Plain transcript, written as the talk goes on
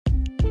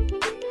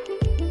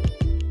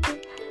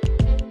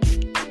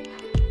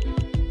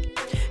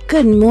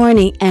Good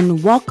morning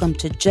and welcome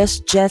to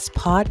Just Jess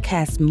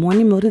Podcast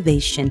Morning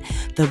Motivation,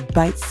 the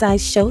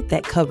bite-sized show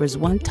that covers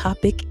one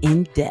topic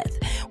in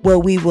depth, where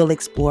we will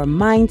explore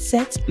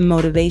mindsets,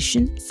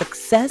 motivation,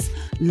 success,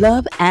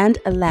 love, and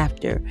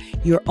laughter.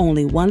 You're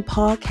only one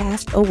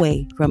podcast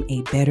away from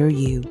a better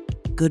you.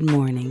 Good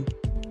morning.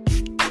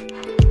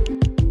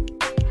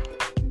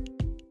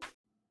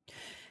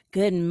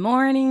 Good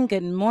morning,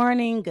 good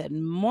morning, good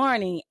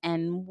morning,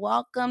 and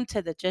welcome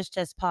to the Just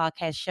Jess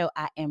Podcast Show.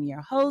 I am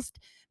your host,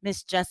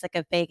 Miss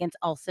Jessica Fagans,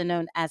 also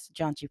known as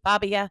John G.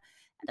 Fabia,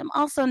 and I'm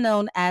also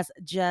known as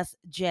Just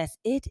Jess.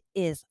 It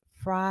is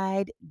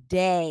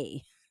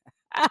Friday.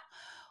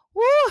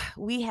 Woo,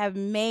 we have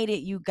made it,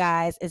 you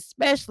guys,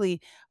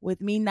 especially with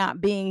me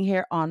not being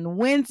here on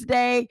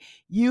Wednesday.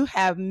 You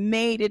have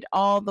made it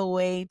all the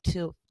way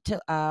to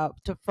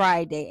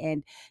Friday.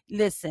 And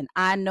listen,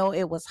 I know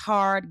it was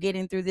hard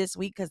getting through this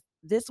week because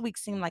this week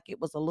seemed like it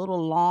was a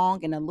little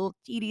long and a little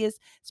tedious,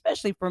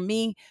 especially for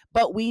me,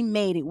 but we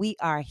made it. We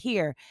are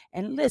here.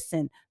 And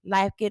listen,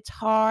 life gets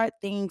hard.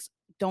 Things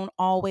don't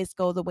always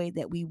go the way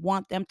that we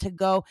want them to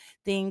go.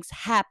 Things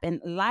happen.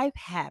 Life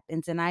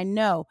happens. And I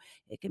know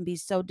it can be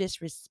so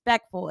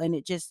disrespectful and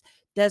it just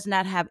does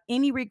not have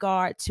any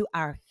regard to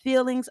our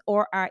feelings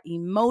or our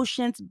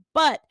emotions.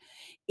 But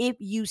if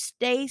you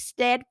stay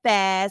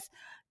steadfast,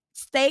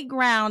 stay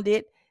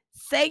grounded,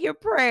 say your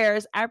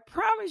prayers, I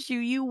promise you,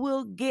 you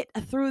will get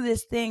through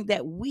this thing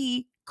that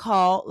we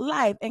call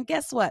life. And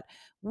guess what?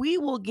 We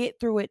will get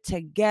through it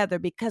together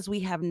because we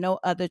have no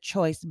other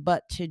choice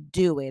but to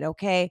do it.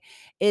 Okay.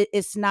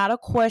 It's not a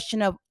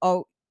question of,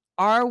 oh,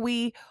 are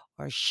we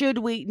or should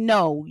we?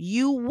 No,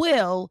 you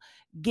will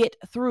get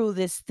through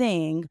this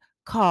thing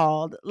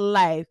called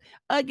life.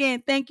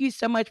 Again, thank you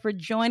so much for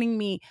joining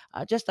me.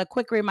 Just a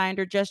quick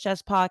reminder, Just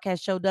Just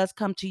Podcast Show does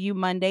come to you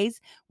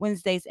Mondays,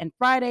 Wednesdays, and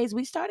Fridays.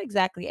 We start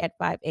exactly at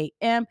 5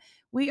 a.m.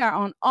 We are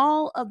on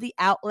all of the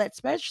outlets,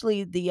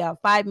 especially the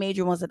five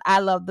major ones that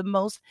I love the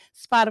most: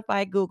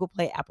 Spotify, Google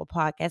Play, Apple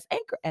Podcasts,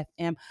 Anchor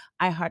FM,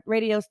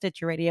 iHeartRadio,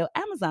 Stitcher Radio,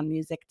 Amazon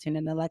Music,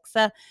 TuneIn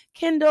Alexa,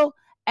 Kindle,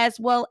 as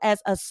well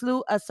as a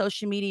slew of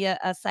social media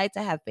sites.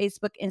 I have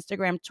Facebook,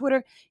 Instagram,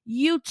 Twitter,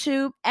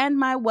 YouTube, and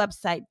my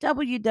website,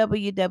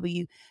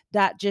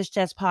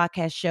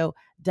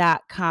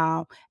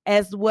 www.justjustpodcastshow.com,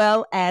 as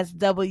well as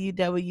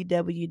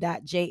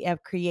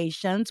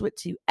www.jfcreations with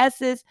two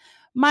S's,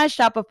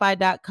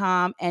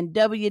 myshopify.com, and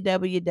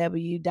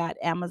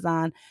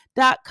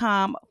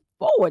www.amazon.com/.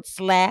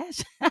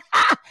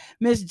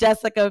 Miss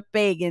Jessica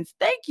Fagans.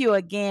 Thank you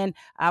again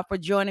for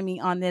joining me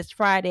on this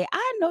Friday.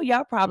 I know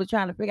y'all probably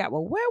trying to figure out,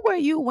 well, where were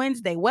you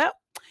Wednesday? Well,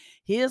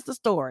 here's the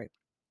story.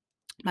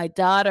 My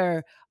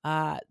daughter,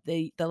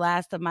 the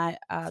last of my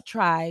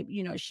tribe,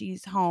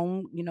 she's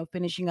home,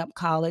 finishing up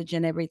college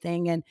and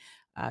everything, and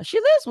she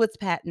lives with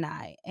Pat and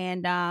I,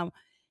 and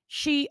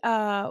she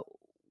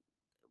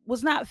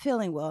was not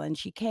feeling well, and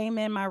she came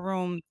in my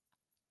room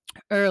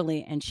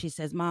early and she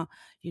says, Mom,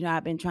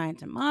 I've been trying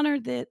to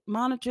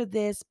monitor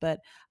this, but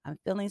I'm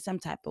feeling some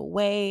type of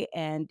way,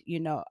 and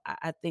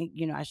I think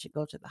I should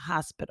go to the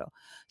hospital.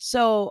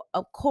 So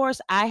of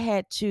course I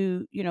had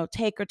to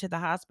take her to the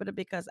hospital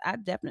because I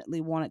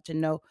definitely wanted to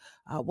know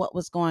what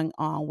was going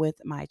on with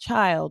my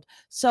child.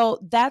 So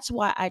that's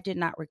why I did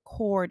not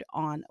record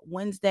on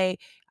Wednesday.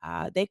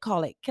 They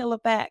call it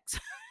Kilofax.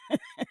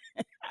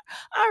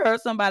 I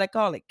heard somebody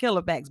call it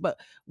Kilofax, but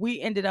we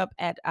ended up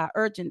at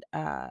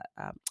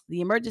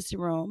the emergency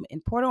room in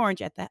Port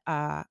Orange at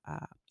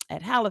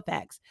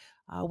Halifax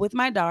with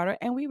my daughter,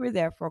 and we were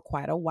there for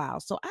quite a while.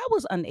 So I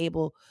was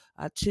unable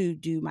to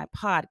do my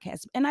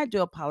podcast, and I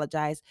do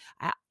apologize.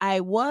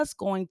 I was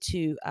going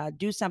to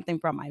do something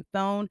from my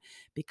phone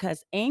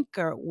because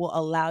Anchor will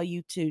allow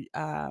you to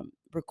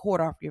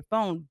record off your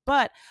phone,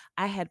 but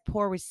I had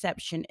poor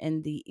reception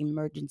in the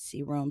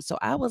emergency room, so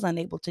I was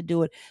unable to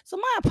do it. So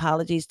my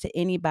apologies to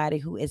anybody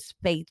who is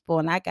faithful,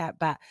 and I got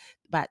about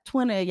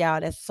 20 of y'all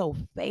that's so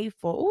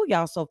faithful. Oh,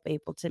 y'all so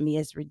faithful to me.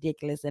 It's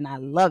ridiculous and I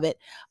love it.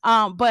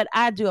 But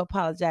I do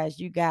apologize,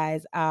 you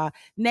guys.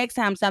 Next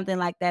time something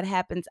like that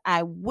happens,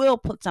 I will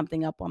put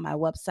something up on my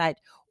website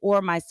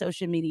or my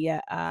social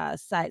media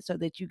site so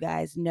that you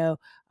guys know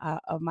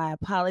of my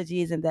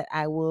apologies, and that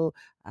I will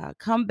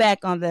come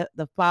back on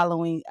the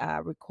following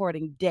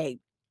recording day.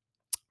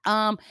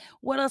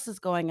 What else is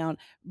going on?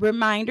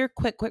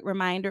 Quick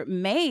reminder,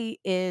 May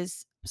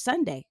is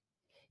Sunday.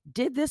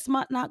 Did this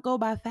month not go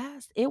by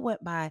fast? It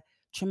went by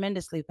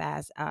tremendously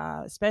fast,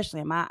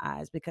 especially in my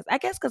eyes, because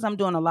I'm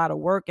doing a lot of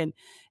work and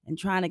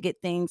trying to get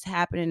things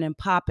happening and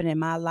popping in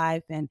my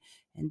life, and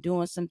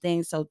doing some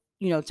things. So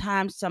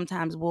time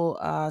sometimes will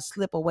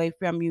slip away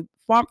from you.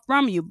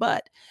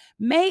 But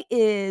May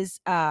is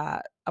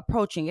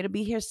approaching. It'll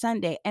be here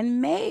Sunday, and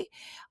May.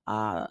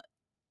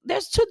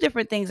 There's two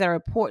different things that are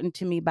important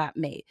to me about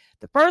May.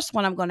 The first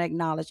one I'm going to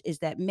acknowledge is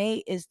that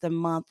May is the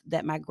month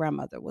that my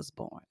grandmother was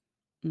born.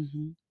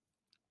 Mhm.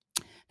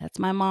 That's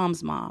my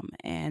mom's mom,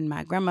 and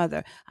my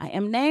grandmother, I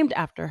am named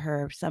after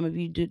her. Some of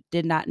you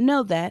did not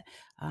know that.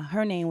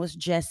 Her name was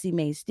Jessie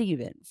Mae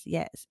Stevens.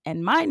 Yes.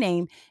 And my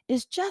name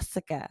is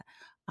Jessica.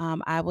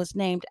 I was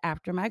named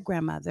after my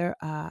grandmother.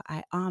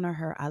 I honor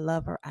her. I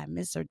love her. I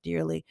miss her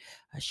dearly.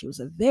 She was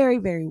a very,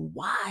 very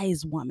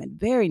wise woman,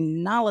 very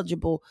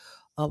knowledgeable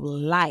of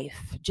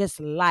life, just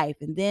life.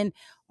 And then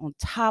on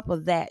top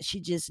of that,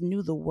 she just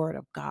knew the word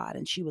of God,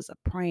 and she was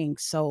a praying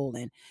soul.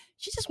 And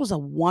she just was a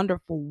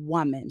wonderful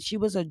woman. She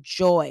was a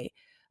joy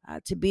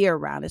to be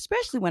around,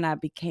 especially when I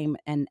became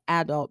an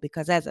adult,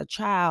 because as a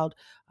child,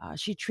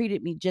 she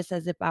treated me just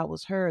as if I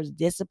was hers,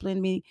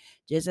 disciplined me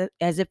just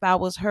as if I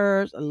was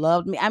hers,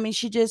 loved me. I mean,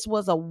 she just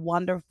was a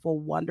wonderful,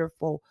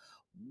 wonderful,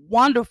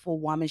 wonderful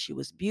woman. She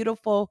was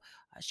beautiful.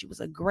 She was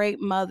a great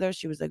mother.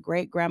 She was a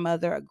great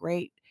grandmother, a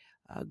great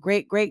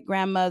great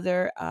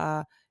grandmother.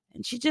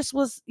 And she just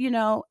was,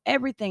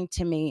 everything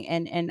to me.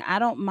 And I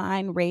don't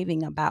mind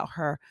raving about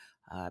her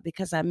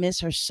because I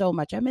miss her so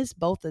much. I miss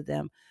both of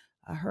them,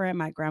 her and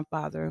my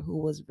grandfather, who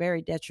was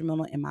very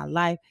detrimental in my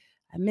life.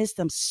 I miss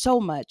them so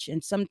much.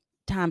 And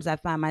sometimes I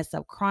find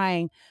myself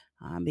crying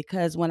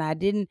because when I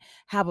didn't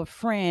have a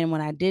friend,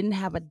 when I didn't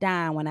have a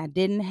dime, when I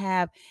didn't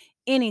have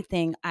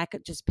anything, I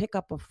could just pick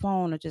up a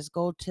phone or just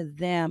go to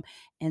them,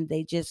 and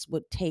they just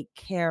would take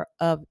care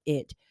of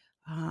it.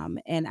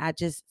 And I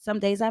just, some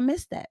days I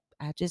miss that.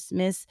 I just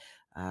miss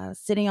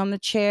sitting on the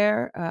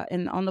chair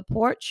and on the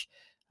porch,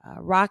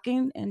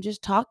 rocking and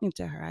just talking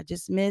to her. I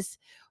just miss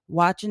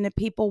watching the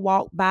people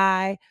walk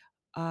by,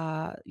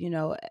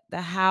 the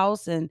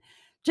house, and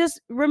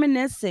just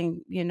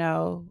reminiscing,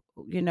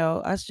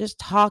 us just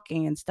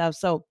talking and stuff.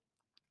 So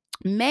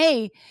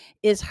May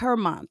is her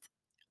month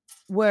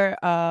where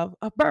of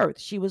birth.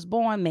 She was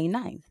born May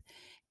 9th,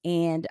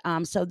 and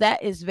so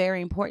that is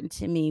very important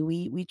to me.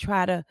 We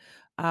try to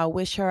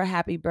wish her a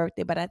happy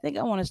birthday, but I think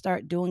I want to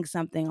start doing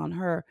something on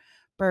her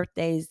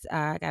birthdays.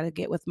 I got to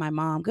get with my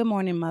mom. Good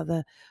morning,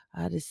 mother,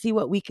 to see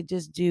what we could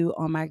just do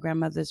on my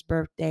grandmother's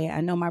birthday.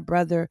 I know my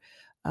brother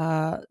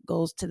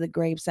goes to the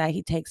graveside.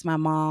 He takes my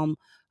mom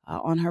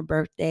on her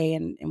birthday,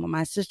 and when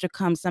my sister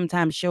comes,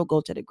 sometimes she'll go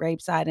to the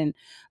graveside, and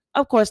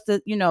of course,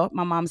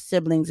 my mom's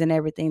siblings and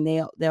everything,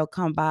 they'll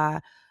come by,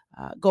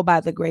 go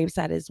by the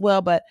graveside as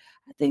well. But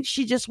I think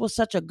she just was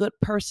such a good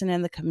person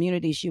in the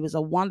community. She was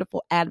a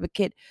wonderful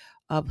advocate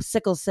of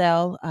sickle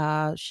cell.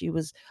 She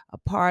was a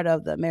part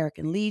of the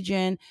American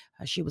Legion.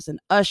 She was an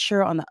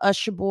usher on the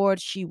usher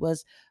board. She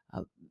was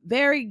a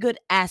very good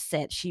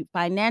asset. She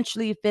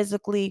financially,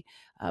 physically,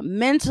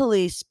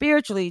 mentally,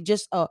 spiritually,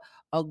 just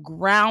a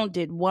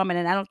grounded woman.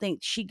 And I don't think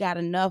she got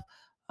enough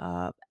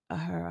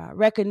her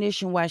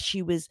recognition while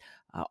she was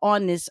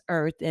on this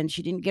earth, and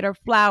she didn't get her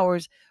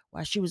flowers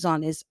while she was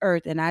on this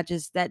earth. And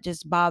that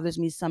just bothers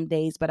me some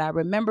days. But I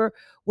remember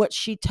what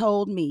she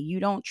told me: you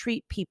don't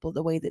treat people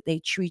the way that they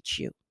treat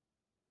you.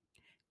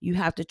 You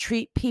have to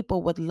treat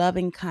people with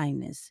loving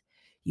kindness.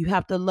 You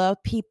have to love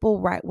people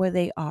right where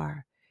they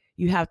are.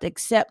 You have to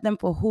accept them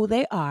for who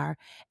they are,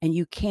 and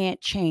you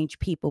can't change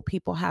people.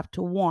 People have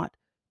to want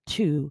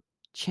to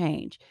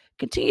change.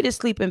 Continue to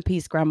sleep in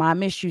peace, Grandma. I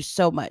miss you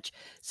so much.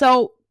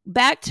 So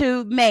back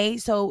to May.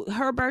 So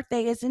her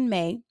birthday is in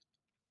May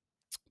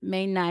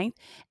 9th.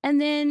 And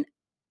then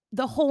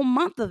the whole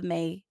month of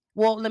May.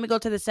 Well, let me go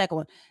to the second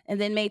one. And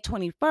then May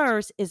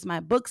 21st is my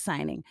book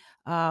signing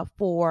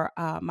for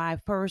my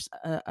first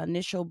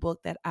initial book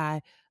that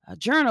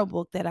journal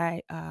book that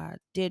I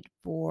did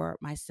for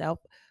myself,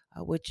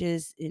 which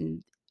is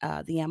in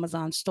the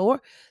Amazon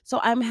store. So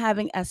I'm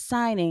having a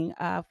signing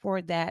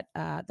for that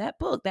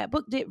book. That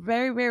book did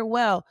very, very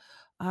well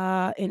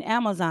in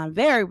Amazon,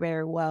 very,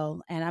 very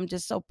well. And I'm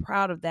just so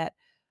proud of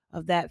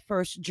that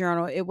first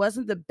journal. It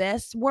wasn't the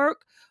best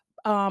work,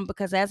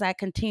 because as I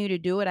continue to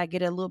do it, I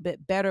get a little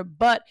bit better.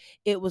 But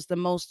it was the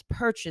most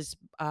purchased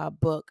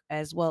book,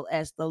 as well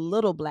as the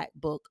Little Black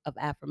Book of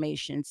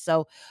Affirmations.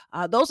 So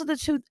those are the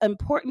two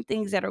important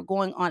things that are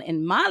going on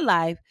in my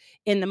life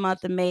in the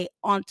month of May.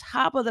 On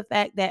top of the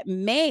fact that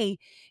May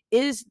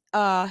is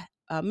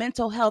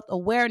Mental Health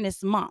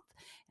Awareness Month,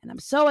 and I'm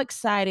so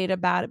excited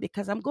about it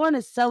because I'm going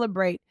to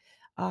celebrate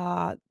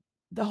uh,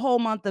 the whole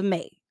month of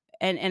May,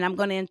 and I'm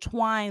going to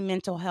entwine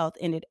mental health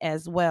in it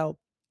as well.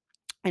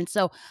 And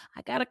so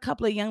I got a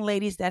couple of young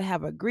ladies that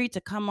have agreed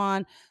to come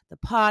on the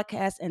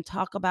podcast and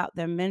talk about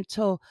their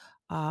mental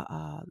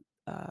uh,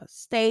 uh,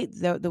 state,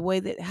 the way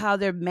that how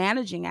they're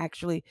managing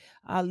actually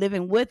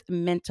living with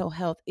mental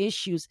health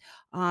issues.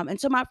 And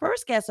so my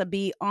first guest will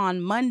be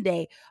on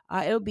Monday.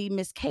 It'll be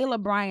Miss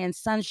Kayla Bryan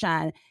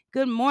Sunshine.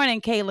 Good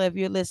morning, Kayla, if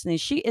you're listening.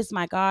 She is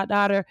my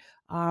goddaughter.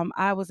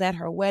 I was at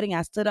her wedding.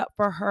 I stood up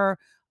for her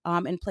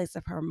in place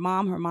of her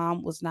mom. Her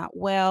mom was not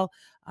well.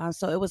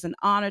 So it was an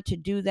honor to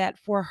do that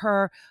for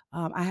her.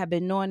 I have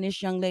been knowing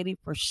this young lady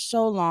for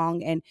so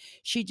long, and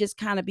she just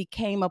kind of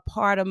became a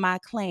part of my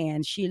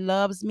clan. She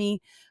loves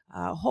me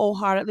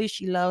wholeheartedly.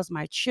 She loves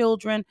my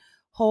children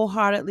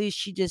wholeheartedly.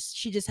 She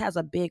just has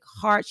a big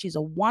heart. She's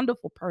a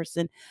wonderful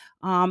person.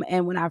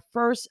 And when I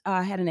first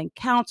had an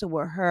encounter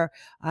with her,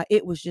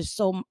 it was just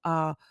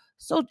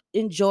so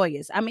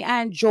enjoyous. I mean,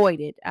 I enjoyed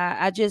it.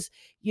 I just,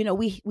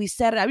 we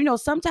set it up.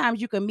 Sometimes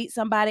you can meet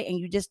somebody and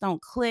you just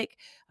don't click.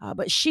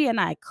 But she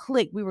and I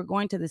clicked. We were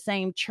going to the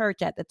same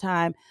church at the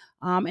time.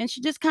 And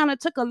she just kind of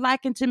took a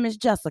liking to Miss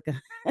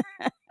Jessica.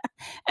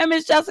 And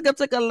Miss Jessica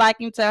took a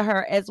liking to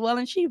her as well.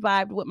 And she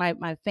vibed with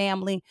my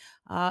family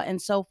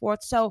and so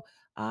forth. So,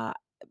 uh,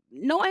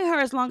 knowing her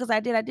as long as I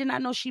did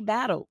not know she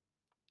battled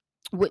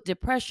with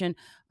depression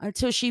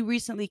until she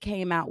recently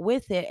came out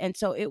with it. And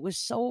so it was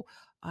so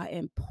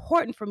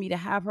important for me to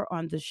have her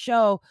on the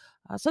show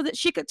so that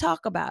she could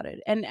talk about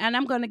it. And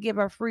I'm going to give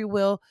her free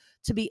will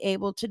to be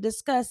able to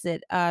discuss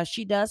it.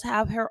 She does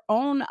have her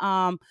own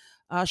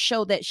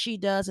show that she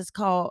does. It's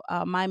called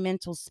My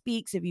Mental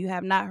Speaks. If you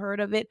have not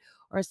heard of it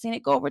or seen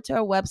it, go over to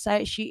her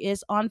website. She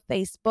is on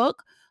Facebook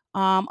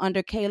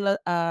under Kayla.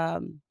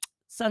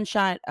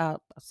 Sunshine,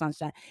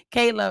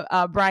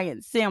 Kayla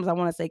Bryant Sims. I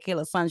want to say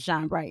Kayla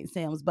Sunshine Bryant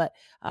Sims, but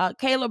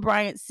Kayla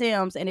Bryant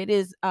Sims, and it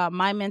is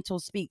My Mental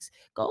Speaks.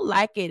 Go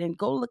like it and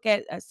go look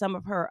at some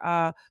of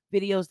her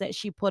videos that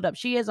she put up.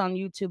 She is on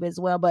YouTube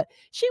as well, but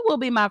she will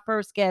be my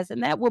first guest,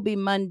 and that will be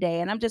Monday.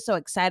 And I'm just so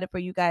excited for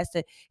you guys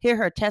to hear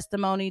her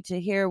testimony, to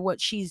hear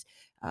what she's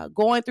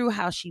going through,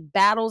 how she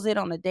battles it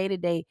on a day to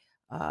day.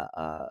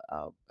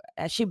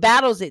 As she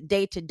battles it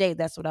day to day,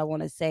 that's what I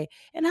want to say,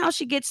 and how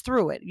she gets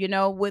through it,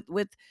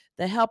 with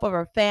the help of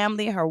her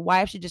family, her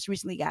wife. She just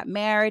recently got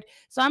married,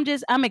 so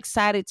I'm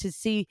excited to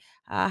see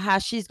how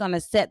she's going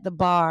to set the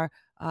bar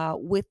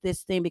with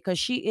this thing, because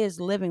she is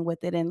living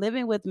with it, and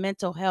living with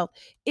mental health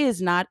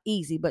is not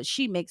easy, but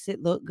she makes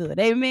it look good.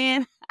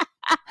 Amen.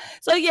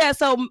 So yeah,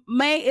 so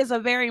May is a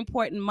very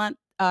important month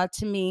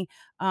to me,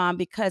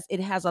 because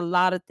it has a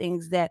lot of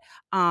things that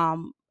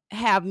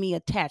have me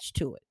attached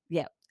to it.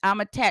 Yeah,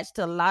 I'm attached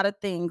to a lot of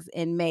things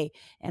in May,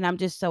 and I'm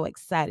just so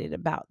excited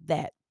about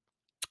that.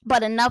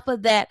 But enough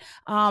of that.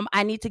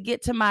 I need to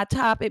get to my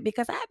topic,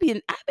 because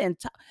and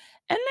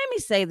let me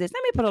say this.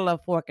 Let me put a little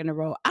fork in the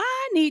road.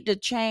 I need to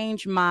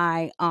change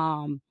my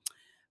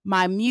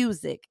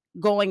music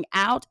going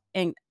out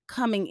and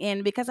coming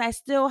in, because I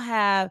still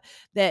have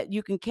that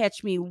you can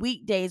catch me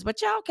weekdays,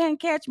 but y'all can't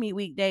catch me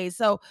weekdays.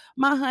 So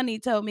my honey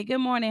told me, good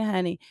morning,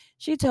 honey.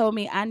 She told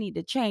me I need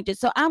to change it.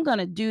 So I'm going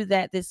to do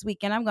that this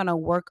weekend. I'm going to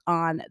work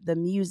on the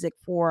music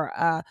for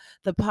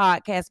the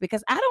podcast,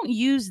 because I don't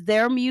use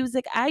their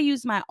music. I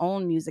use my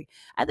own music.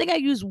 I think I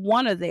use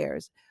one of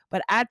theirs,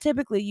 but I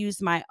typically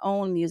use my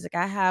own music.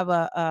 I have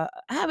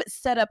it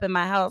set up in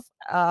my house,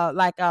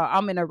 like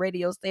I'm in a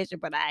radio station,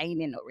 but I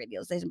ain't in no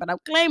radio station. But I'm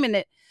claiming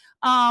it,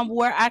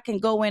 where I can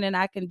go in and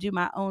I can do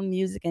my own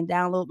music and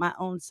download my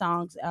own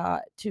songs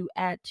to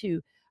add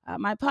to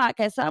my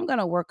podcast. So I'm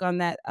gonna work on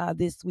that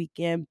this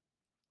weekend,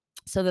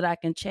 so that I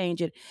can change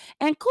it.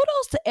 And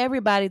kudos to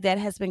everybody that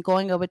has been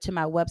going over to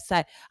my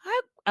website.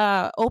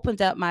 I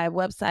opened up my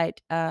website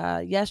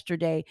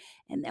yesterday,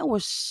 and there were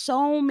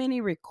so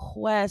many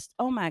requests.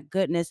 Oh my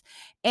goodness.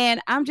 And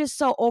I'm just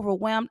so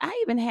overwhelmed. I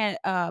even had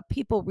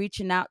people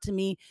reaching out to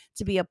me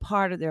to be a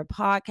part of their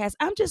podcast.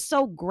 I'm just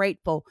so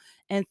grateful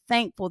and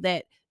thankful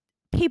that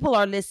people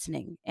are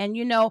listening. And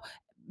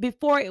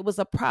before it was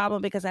a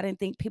problem, because I didn't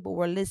think people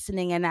were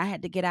listening, and I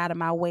had to get out of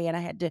my way, and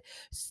I had to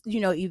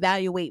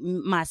evaluate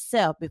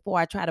myself before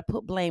I try to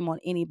put blame on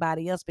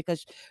anybody else,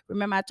 because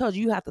remember, I told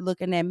you, you have to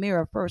look in that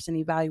mirror first and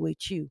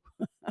evaluate you.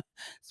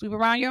 Sweep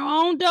around your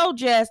own door,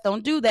 Jess.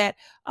 Don't do that.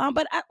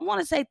 But I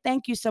want to say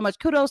thank you so much.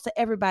 Kudos to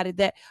everybody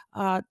that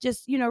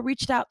just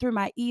reached out through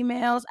my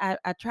emails.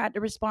 I tried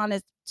to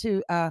respond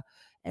to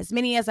as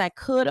many as I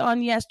could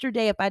on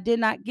yesterday. If I did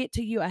not get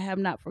to you, I have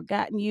not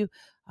forgotten you.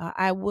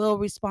 I will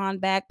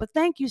respond back. But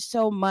thank you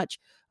so much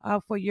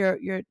for your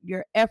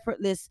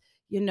effortless,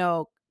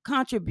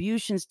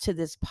 contributions to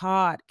this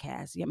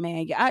podcast. Yeah,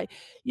 man,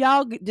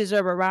 y'all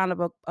deserve a round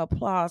of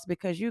applause,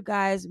 because you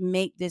guys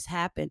make this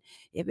happen.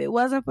 If it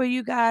wasn't for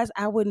you guys,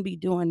 I wouldn't be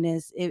doing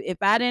this. If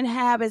I didn't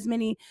have as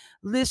many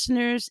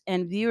listeners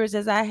and viewers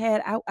as I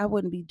had, I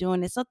wouldn't be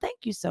doing this. So thank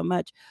you so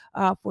much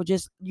for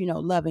just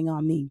loving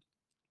on me.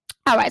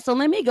 All right, so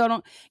let me get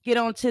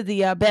on to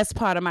the best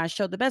part of my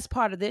show. The best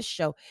part of this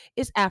show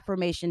is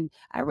affirmation.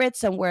 I read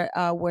somewhere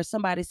where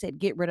somebody said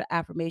get rid of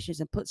affirmations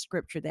and put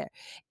scripture there.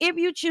 If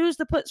you choose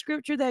to put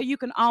scripture there, you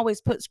can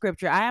always put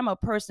scripture. I am a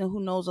person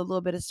who knows a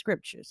little bit of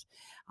scriptures,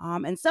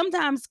 and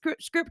sometimes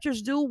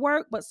scriptures do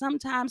work, but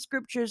sometimes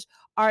scriptures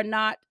are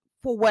not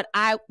for what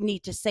I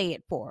need to say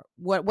it for,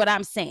 what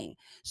I'm saying.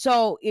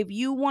 So if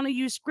you want to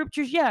use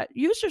scriptures, yeah,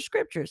 use your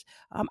scriptures.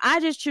 I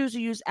just choose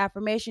to use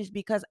affirmations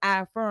because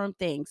I affirm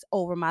things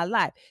over my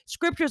life.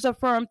 Scriptures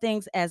affirm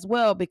things as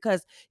well,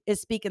 because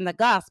it's speaking the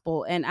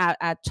gospel, and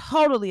I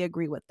totally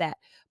agree with that.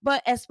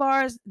 But as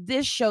far as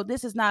this show,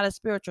 this is not a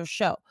spiritual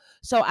show,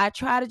 so I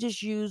try to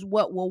just use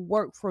what will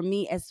work for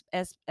me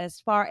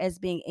as far as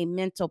being a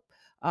mental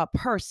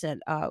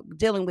person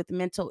dealing with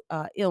mental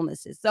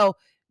illnesses. So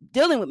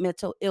dealing with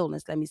mental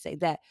illness, let me say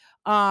that.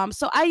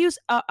 So I use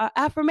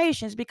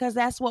affirmations, because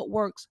that's what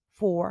works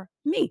for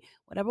me.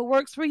 Whatever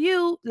works for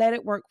you, let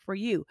it work for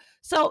you.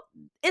 So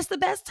it's the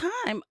best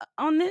time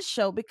on this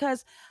show,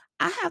 because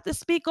I have to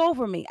speak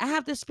over me. I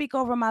have to speak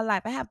over my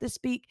life. I have to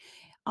speak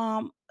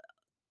um,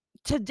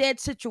 to dead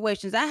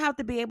situations. I have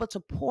to be able to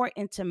pour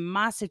into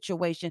my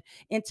situation,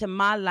 into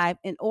my life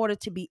in order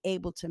to be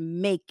able to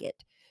make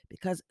it.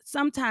 Because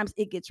sometimes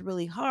it gets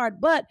really hard,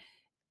 but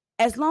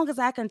as long as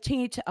I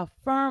continue to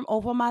affirm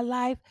over my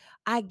life,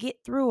 I get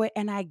through it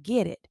and I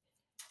get it.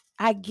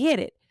 I get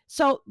it.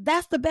 So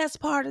that's the best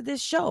part of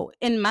this show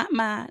in my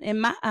mind, in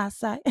my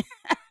eyesight.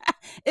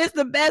 It's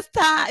the best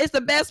time. It's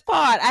the best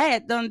part. I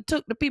had done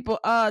took the people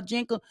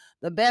Jinkle.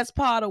 The best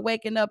part of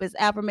waking up is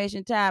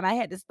affirmation time. I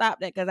had to stop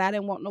that because I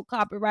didn't want no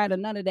copyright or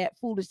none of that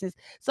foolishness.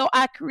 So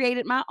I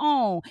created my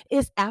own.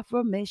 It's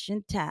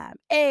affirmation time.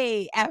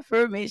 Hey,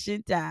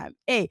 affirmation time.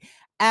 Hey,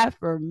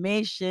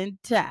 affirmation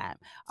time.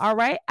 All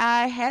right.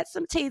 I had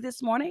some tea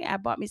this morning. I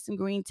bought me some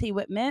green tea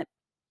with mint.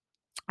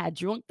 I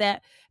drank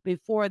that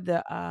before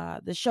the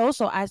show.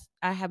 So I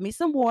have me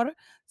some water,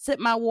 sip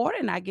my water,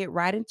 and I get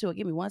right into it.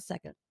 Give me 1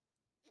 second.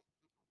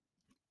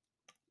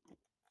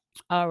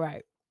 All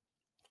right.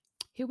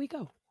 Here we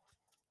go.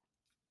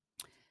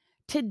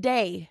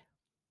 Today,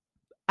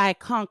 I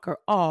conquer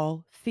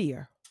all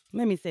fear.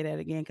 Let me say that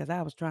again because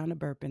I was trying to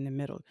burp in the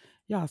middle.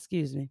 Y'all,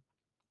 excuse me.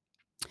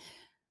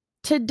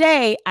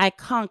 Today, I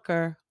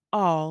conquer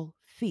all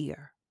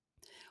fear.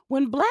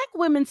 When Black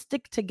women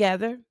stick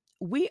together,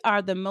 we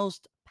are the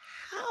most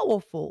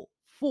powerful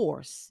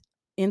force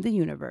in the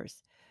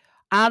universe.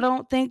 I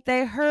don't think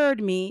they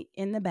heard me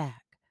in the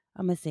back.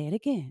 I'm going to say it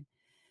again.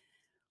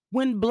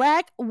 When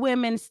Black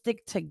women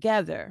stick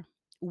together,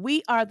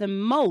 we are the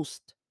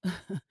most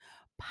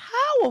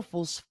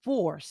powerful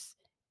force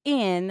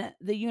in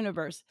the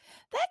universe.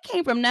 That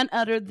came from none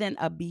other than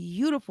a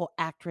beautiful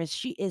actress.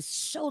 She is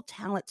so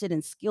talented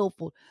and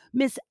skillful.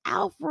 Miss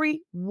Alfre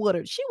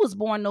Woodard. She was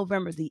born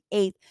November the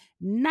 8th,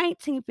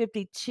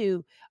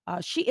 1952.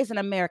 She is an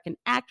American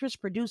actress,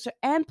 producer,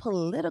 and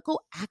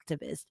political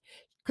activist.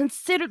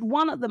 Considered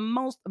one of the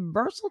most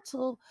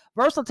versatile,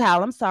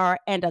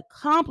 and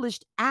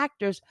accomplished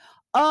actors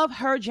of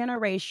her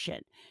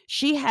generation.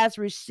 She has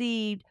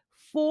received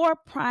 4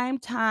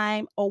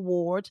 Primetime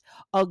Awards,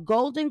 a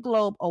Golden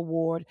Globe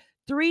Award,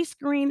 3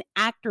 Screen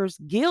Actors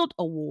Guild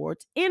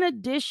Awards, in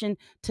addition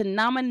to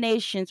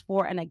nominations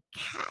for an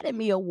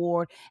Academy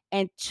Award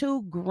and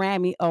 2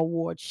 Grammy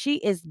Awards. She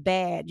is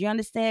bad. You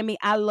understand me?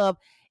 I love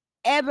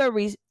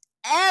every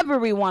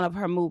every one of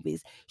her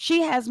movies.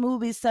 She has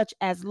movies such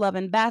as Love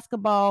and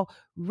Basketball,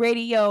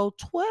 Radio,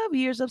 12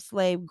 Years of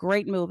Slave,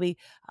 great movie.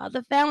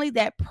 The Family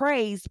That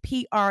Prays,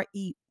 Preys,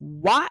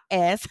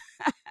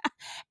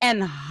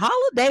 and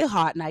Holiday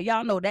Heart. Now,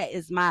 y'all know that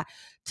is my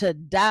to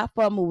die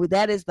for movie.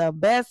 That is the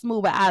best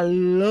movie. I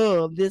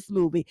love this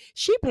movie.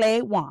 She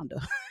played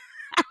Wanda.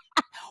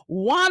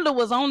 Wanda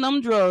was on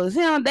them drugs.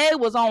 Him, they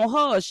was on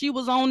her. She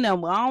was on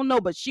them. I don't know,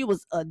 but she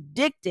was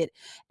addicted.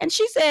 And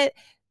she said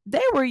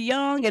they were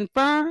young and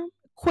firm,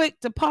 quick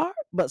to part,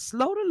 but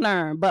slow to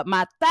learn. But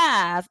my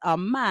thighs are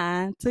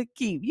mine to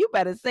keep. You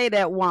better say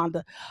that,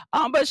 Wanda.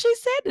 But she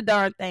said the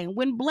darn thing.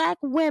 When Black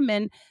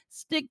women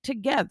stick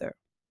together,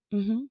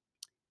 mhm,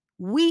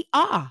 we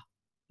are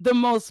the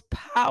most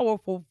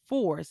powerful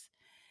force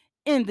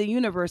in the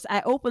universe.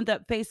 I opened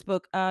up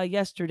Facebook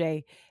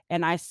yesterday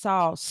and I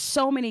saw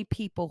so many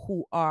people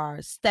who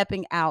are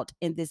stepping out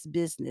in this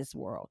business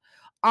world.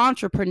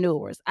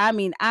 Entrepreneurs. I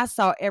mean, I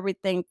saw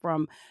everything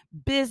from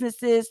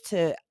businesses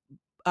to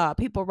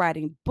people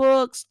writing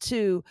books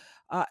to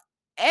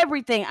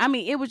everything. I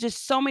mean, it was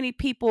just so many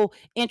people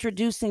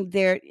introducing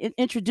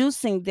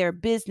their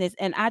business,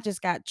 and I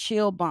just got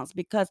chill bumps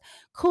because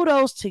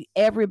kudos to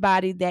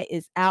everybody that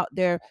is out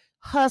there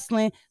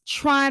hustling,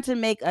 trying to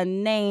make a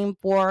name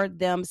for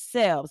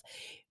themselves.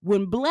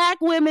 When Black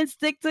women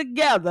stick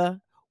together,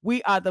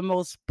 we are the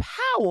most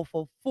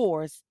powerful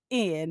force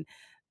in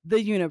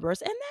the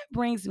universe. And that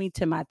brings me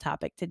to my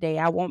topic today.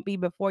 I won't be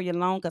before you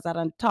long because I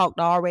done talked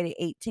already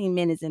 18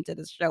 minutes into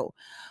the show.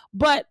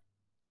 But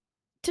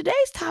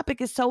today's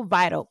topic is so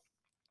vital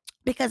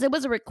because it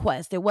was a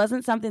request. It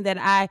wasn't something that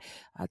I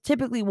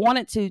typically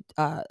wanted to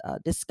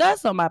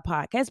discuss on my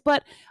podcast,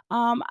 but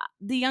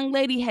the young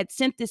lady had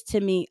sent this to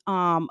me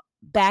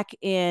back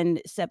in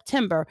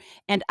September,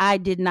 and I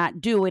did not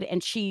do it,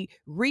 and she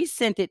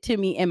resent it to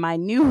me in my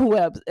new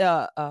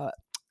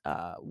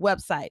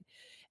website,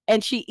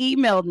 and she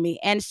emailed me,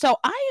 and so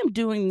I am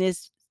doing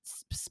this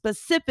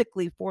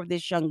specifically for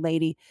this young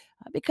lady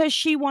because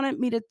she wanted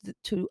me to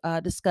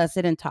discuss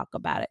it and talk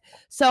about it.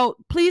 So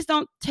please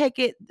don't take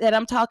it that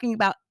I'm talking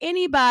about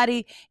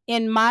anybody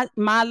in my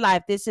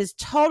life. This is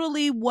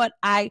totally what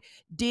I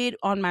did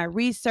on my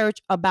research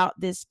about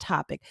this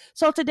topic.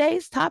 So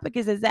today's topic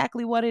is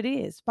exactly what it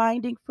is: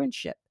 finding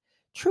friendship,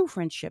 true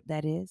friendship,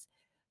 that is.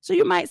 So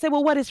you might say,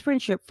 well, what is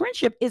friendship?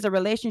 Friendship is a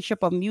relationship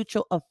of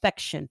mutual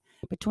affection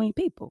between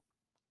people.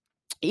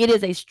 It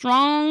is a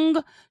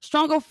stronger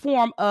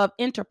form of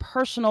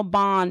interpersonal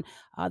bond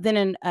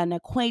than an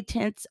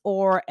acquaintance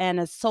or an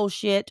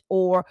associate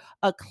or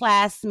a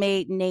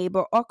classmate,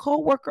 neighbor, or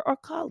coworker or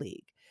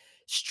colleague.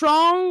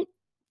 Strong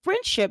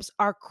friendships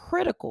are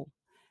critical.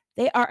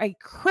 They are a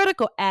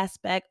critical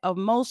aspect of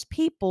most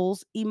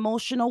people's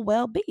emotional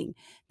well-being.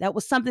 That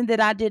was something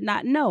that I did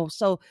not know.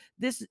 So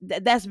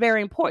that's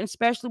very important,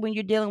 especially when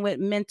you're dealing with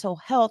mental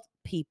health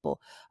people.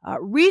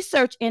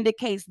 Research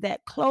indicates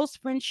that close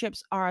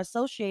friendships are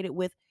associated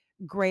with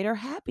greater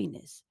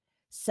happiness,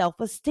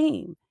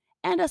 self-esteem,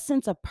 and a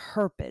sense of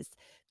purpose.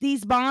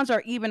 These bonds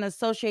are even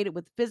associated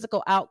with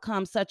physical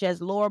outcomes such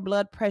as lower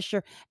blood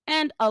pressure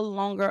and a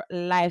longer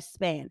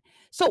lifespan.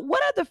 So,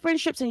 what are the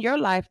friendships in your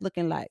life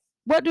looking like?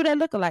 What do they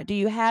look like? Do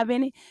you have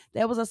any?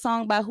 There was a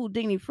song by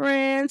Houdini,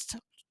 Friends.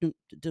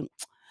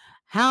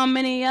 How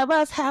many of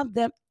us have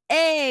them?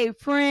 Hey,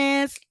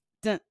 friends.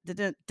 Dun,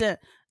 dun, dun,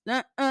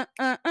 dun.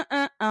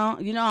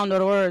 You know, I don't know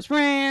the words,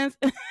 friends.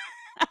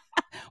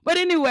 But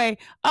anyway,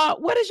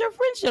 what is your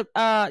friendship?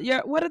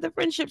 What are the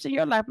friendships in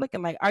your life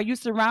looking like? Are you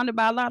surrounded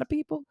by a lot of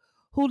people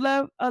who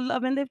love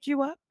and lift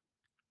you up,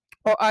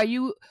 or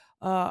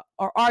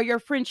or are your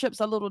friendships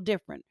a little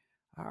different?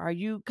 Are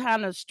you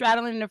kind of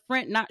straddling the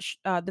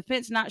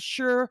fence, not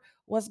sure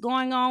what's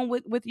going on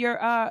with your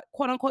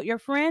quote unquote your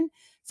friend?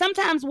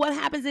 Sometimes what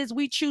happens is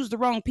we choose the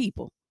wrong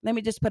people. Let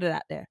me just put it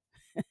out there.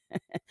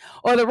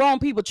 Or the wrong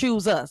people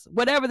choose us,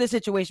 whatever the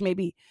situation may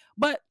be.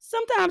 But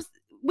sometimes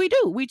we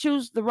do. We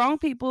choose the wrong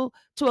people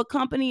to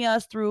accompany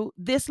us through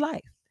this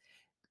life.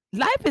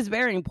 Life is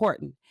very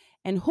important,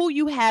 and who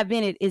you have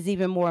in it is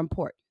even more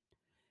important.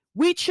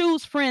 We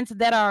choose friends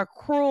that are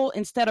cruel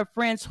instead of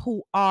friends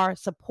who are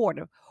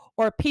supportive,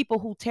 or people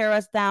who tear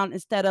us down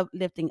instead of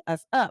lifting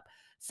us up.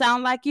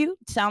 Sound like you?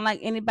 Sound like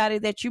anybody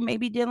that you may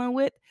be dealing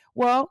with?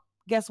 Well,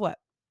 guess what?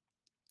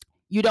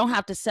 You don't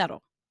have to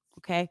settle.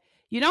 Okay.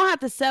 You don't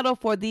have to settle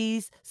for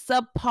these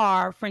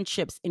subpar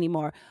friendships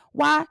anymore.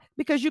 Why?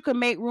 Because you can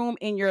make room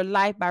in your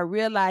life by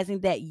realizing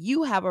that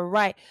you have a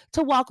right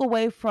to walk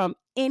away from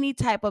any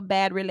type of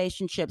bad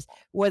relationships,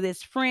 whether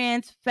it's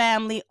friends,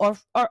 family, or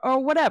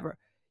whatever.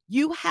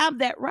 You have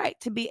that right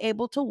to be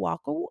able to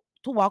walk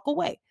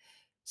away.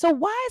 So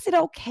why is it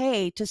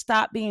okay to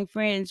stop being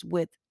friends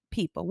with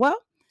people? Well,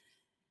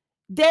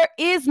 there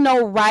is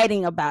no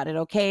writing about it,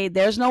 okay?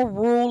 There's no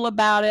rule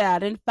about it. I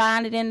didn't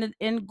find it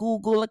in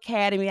Google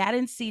Academy. I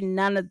didn't see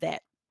none of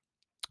that.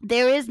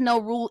 There is no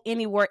rule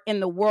anywhere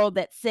in the world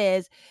that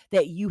says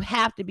that you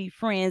have to be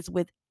friends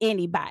with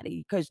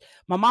anybody, because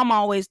my mom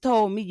always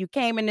told me you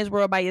came in this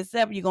world by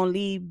yourself, you're going to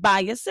leave by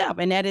yourself,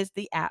 and that is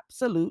the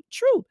absolute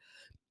truth.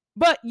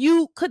 But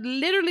you could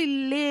literally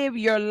live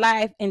your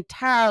life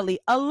entirely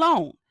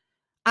alone.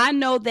 I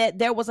know that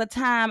there was a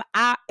time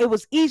it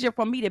was easier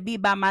for me to be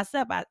by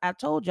myself. I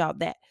told y'all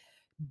that.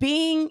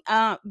 Being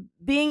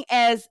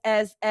as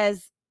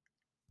let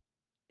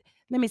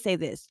me say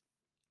this.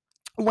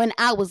 When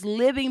I was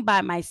living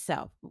by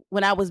myself,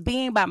 when I was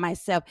being by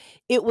myself,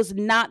 it was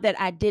not that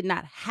I did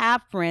not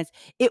have friends.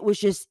 It was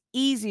just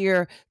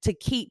easier to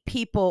keep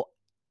people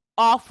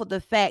off of the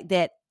fact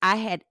that I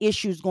had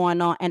issues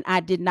going on and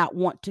I did not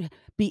want to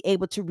be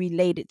able to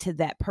relate it to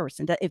that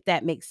person, if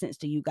that makes sense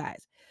to you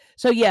guys.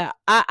 So yeah,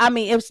 I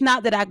mean, it's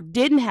not that I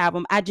didn't have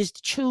them. I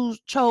just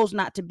chose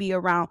not to be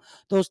around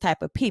those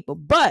type of people.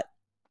 But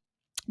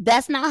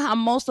that's not how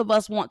most of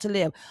us want to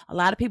live. A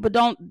lot of people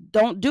don't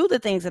do the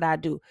things that I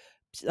do.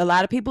 A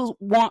lot of people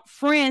want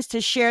friends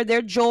to share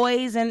their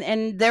joys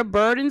and their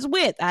burdens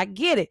with. I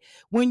get it.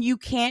 When you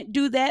can't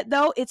do that,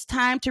 though, it's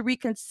time to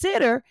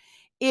reconsider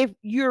if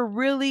you're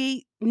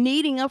really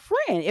needing a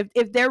friend,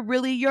 if they're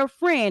really your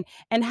friend,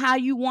 and how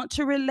you want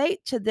to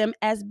relate to them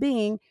as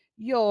being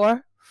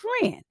your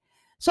friend.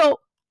 So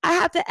I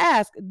have to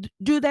ask,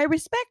 do they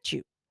respect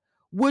you?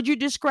 Would you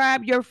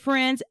describe your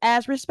friends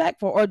as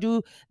respectful, or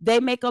do they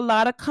make a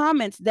lot of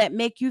comments that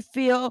make you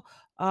feel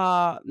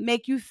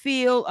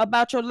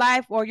about your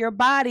life or your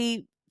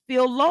body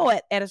feel low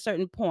at a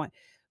certain point?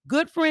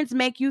 Good friends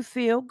make you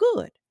feel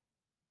good.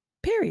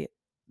 Period.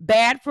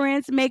 Bad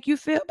friends make you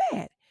feel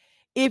bad.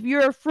 If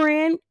your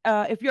friend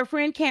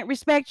can't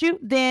respect you,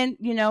 then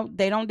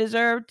they don't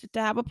deserve to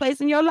have a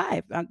place in your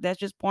life. That's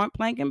just point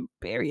blank and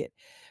period.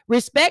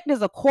 Respect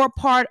is a core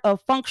part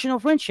of functional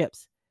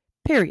friendships.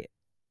 Period.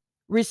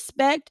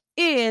 Respect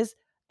is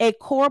a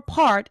core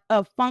part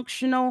of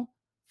functional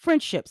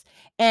friendships,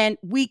 and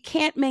we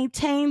can't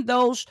maintain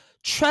those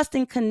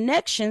trusting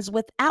connections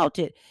without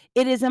it.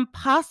 It is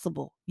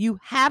impossible. You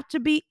have to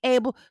be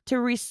able to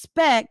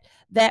respect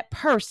that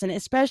person,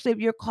 especially if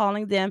you're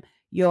calling them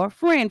your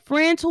friend.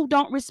 Friends who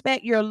don't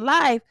respect your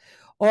life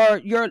or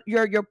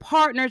your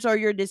partners or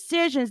your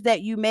decisions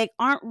that you make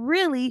aren't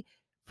really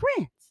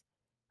friends.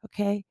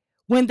 Okay?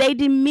 When they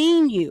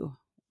demean you,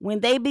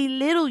 when they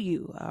belittle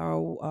you,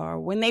 or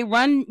when they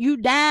run you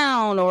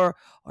down, or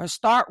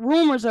start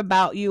rumors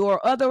about you,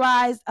 or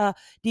otherwise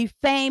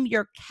defame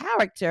your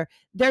character,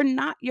 they're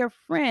not your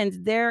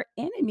friends. They're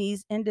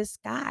enemies in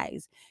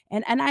disguise.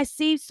 And I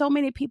see so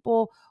many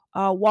people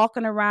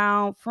walking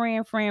around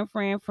friend.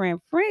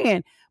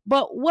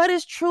 But what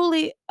is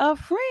truly a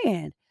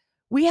friend?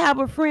 We have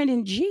a friend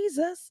in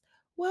Jesus.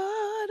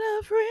 What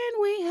a friend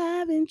we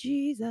have in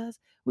Jesus.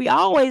 We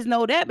always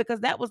know that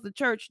because that was the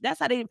church. That's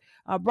how they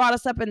brought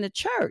us up in the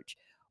church.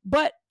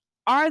 But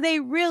Are they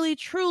really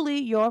truly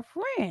your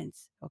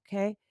friends?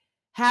 Okay.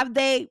 Have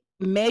they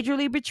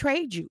majorly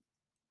betrayed you?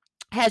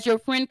 Has your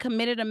friend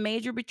committed a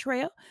major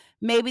betrayal?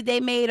 Maybe they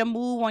made a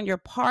move on your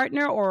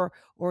partner, or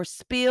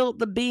spilled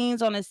the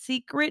beans on a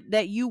secret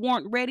that you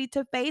weren't ready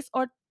to face,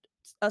 or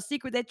a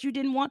secret that you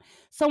didn't want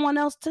someone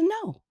else to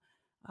know.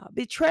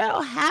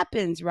 Betrayal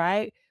happens,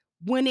 right?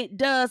 When it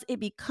does, it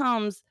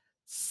becomes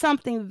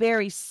something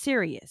very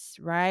serious,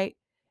 right?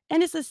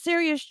 And it's a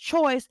serious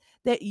choice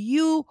that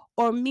you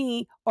or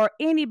me or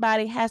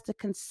anybody has to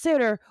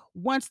consider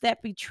once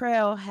that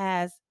betrayal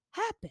has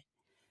happened.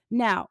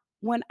 Now,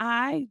 when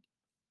I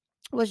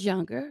was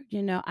younger,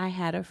 I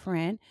had a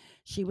friend.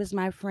 She was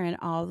my friend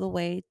all the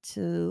way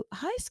to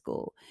high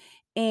school.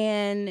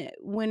 And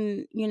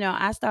when,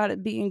 I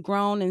started being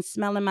grown and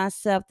smelling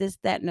myself, this,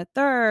 that, and the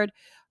third,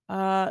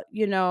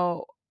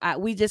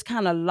 we just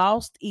kind of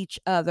lost each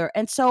other.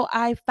 And so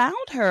I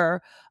found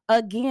her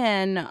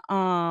again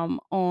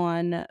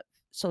on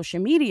social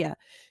media.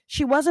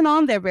 She wasn't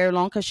on there very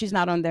long because she's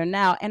not on there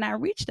now. And I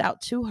reached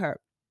out to her,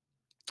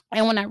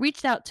 and when I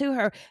reached out to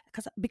her,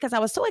 because I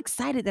was so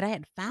excited that I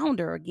had found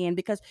her again,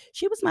 because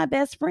she was my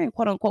best friend,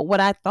 quote unquote, what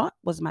I thought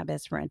was my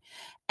best friend.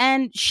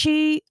 And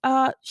she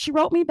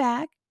wrote me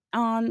back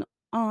on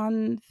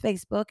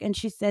Facebook, and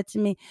she said to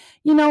me,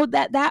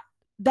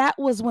 that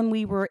was when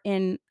we were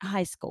in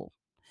high school.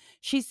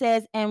 She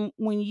says, and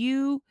when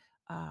you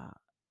uh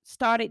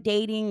started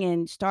dating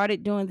and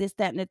started doing this,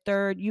 that, and the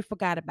third, you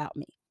forgot about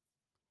me.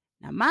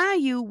 Now,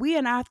 mind you, we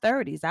in our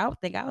 30s. I would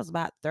think I was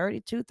about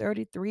 32,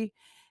 33.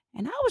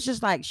 And I was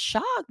just like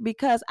shocked,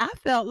 because I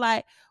felt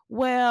like,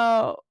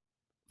 well,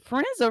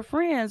 friends are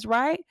friends,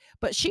 right?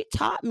 But she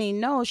taught me,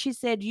 no. She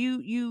said,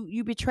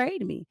 you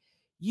betrayed me.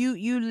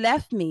 You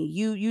left me.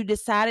 You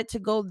decided to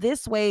go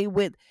this way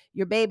with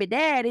your baby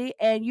daddy,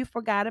 and you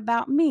forgot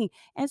about me.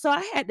 And so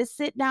I had to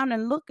sit down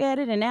and look at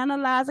it and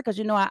analyze it, because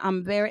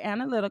I'm very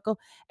analytical.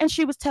 And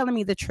she was telling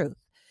me the truth,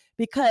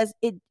 because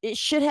it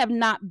should have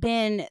not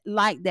been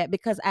like that,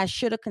 because I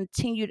should have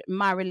continued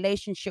my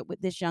relationship with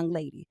this young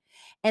lady.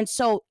 And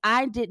so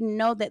I didn't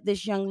know that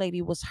this young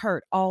lady was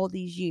hurt all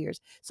these years.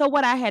 So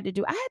what I had to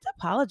do, I had to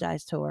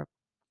apologize to her.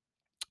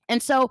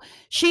 And so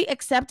she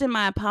accepted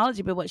my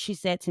apology. But what she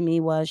said to me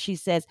was, she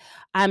says,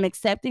 I'm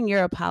accepting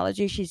your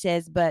apology. She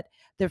says, but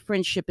the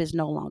friendship is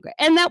no longer.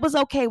 And that was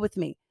okay with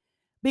me,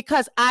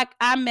 because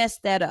I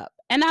messed that up.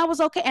 And I was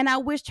okay, and I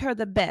wished her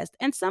the best.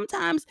 And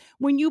sometimes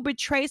when you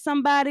betray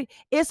somebody,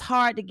 it's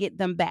hard to get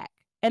them back.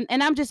 And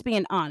I'm just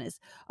being honest.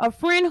 A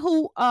friend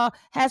who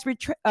has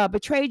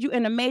betrayed you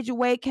in a major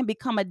way can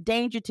become a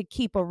danger to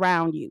keep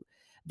around you.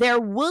 Their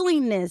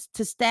willingness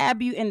to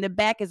stab you in the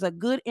back is a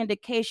good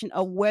indication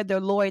of where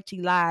their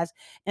loyalty lies,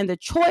 and the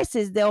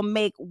choices they'll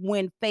make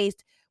when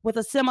faced with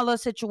a similar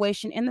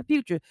situation in the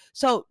future.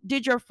 So,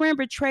 did your friend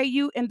betray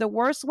you in the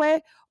worst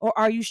way, or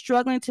are you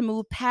struggling to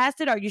move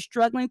past it? Are you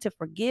struggling to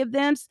forgive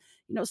them?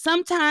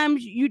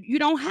 Sometimes you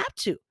don't have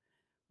to.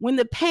 When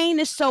the pain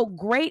is so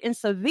great and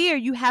severe,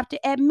 you have to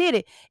admit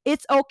it.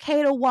 It's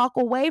okay to walk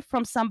away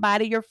from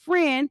somebody, your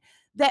friend,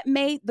 that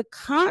made the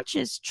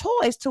conscious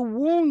choice to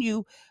wound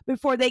you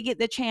before they get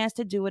the chance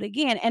to do it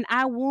again. And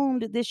I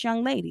wounded this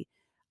young lady.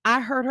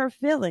 I hurt her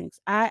feelings.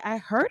 I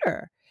hurt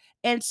her.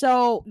 And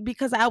so,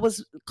 because I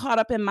was caught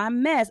up in my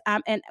mess,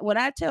 and when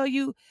I tell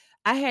you,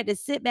 I had to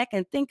sit back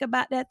and think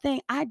about that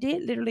thing, I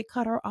did literally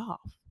cut her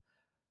off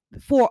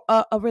for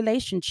a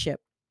relationship.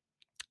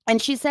 And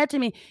she said to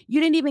me,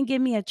 you didn't even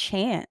give me a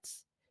chance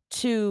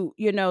to,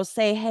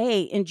 say,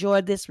 hey,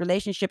 enjoy this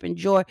relationship,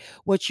 enjoy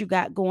what you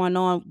got going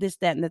on, this,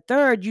 that, and the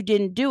third. You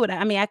didn't do it.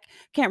 I mean, I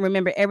can't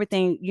remember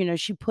everything,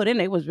 she put in.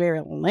 It was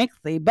very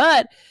lengthy,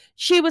 but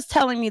she was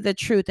telling me the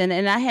truth. And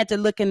I had to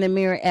look in the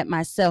mirror at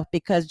myself,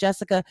 because,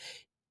 Jessica,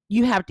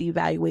 you have to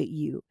evaluate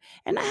you.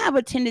 And I have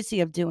a tendency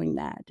of doing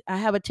that. I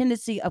have a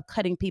tendency of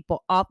cutting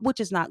people off, which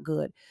is not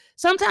good.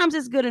 Sometimes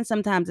it's good and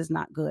sometimes it's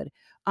not good.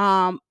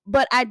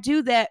 But I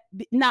do that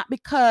not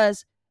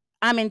because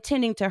I'm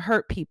intending to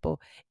hurt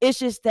people. It's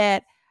just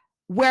that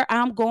where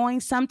I'm going,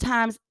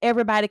 sometimes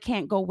everybody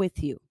can't go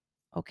with you.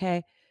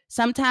 Okay.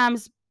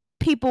 Sometimes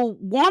people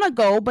want to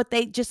go, but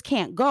they just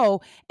can't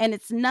go. And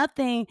it's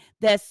nothing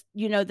that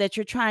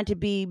you're trying to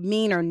be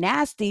mean or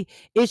nasty.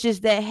 It's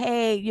just that,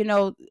 hey,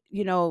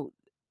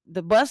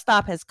 the bus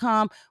stop has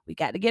come. We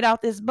got to get off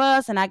this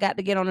bus, and I got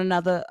to get on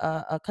another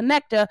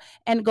connector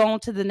and go on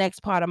to the next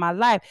part of my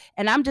life.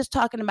 And I'm just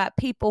talking about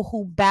people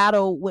who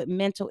battle with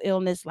mental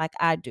illness like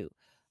I do.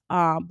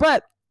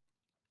 But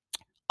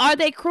are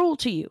they cruel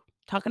to you?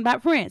 Talking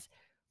about friends.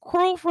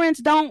 Cruel friends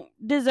don't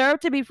deserve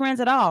to be friends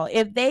at all.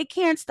 If they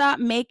can't stop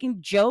making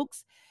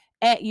jokes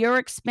at your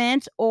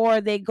expense,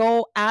 or they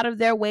go out of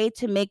their way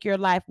to make your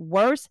life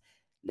worse,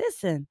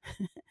 listen,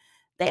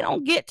 they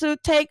don't get to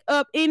take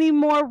up any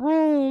more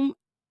room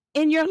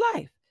in your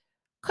life.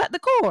 Cut the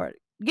cord.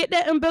 Get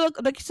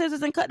the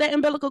scissors, and cut that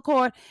umbilical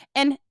cord,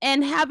 and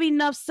have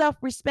enough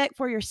self-respect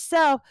for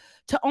yourself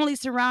to only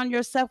surround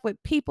yourself with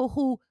people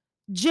who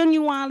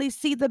genuinely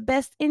see the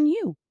best in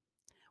you,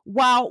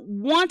 while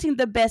wanting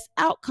the best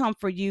outcome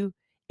for you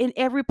in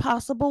every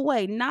possible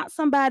way, not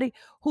somebody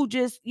who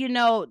just,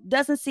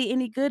 doesn't see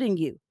any good in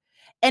you.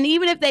 And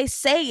even if they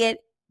say it,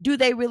 do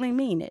they really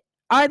mean it?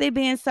 Are they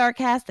being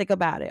sarcastic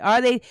about it?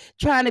 Are they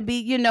trying to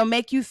be,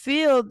 make you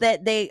feel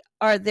that they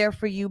are there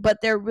for you,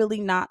 but they're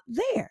really not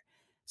there?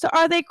 So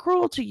are they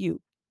cruel to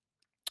you?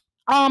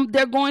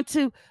 They're going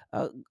to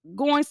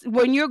going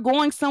when you're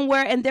going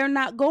somewhere and they're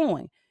not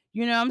going.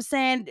 You know what I'm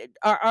saying?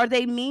 Are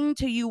they mean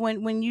to you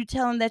when you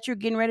tell them that you're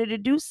getting ready to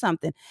do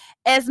something?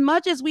 As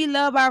much as we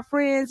love our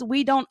friends,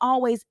 we don't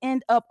always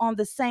end up on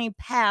the same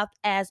path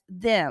as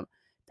them.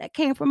 That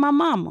came from my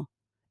mama.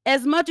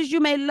 As much as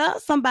you may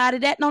love somebody,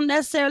 that don't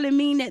necessarily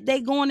mean that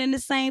they going in the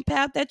same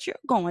path that you're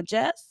going,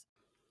 Jess.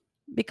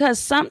 Because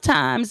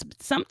sometimes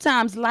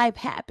life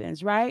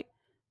happens, right?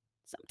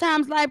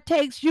 Sometimes life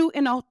takes you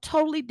in a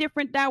totally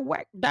different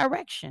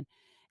direction.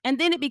 And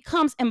then it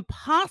becomes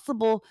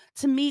impossible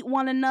to meet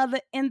one another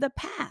in the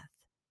path.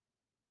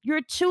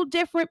 You're two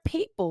different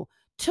people,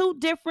 two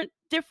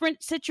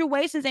different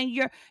situations, and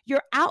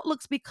your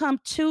outlooks become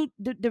too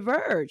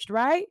diverged,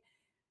 right?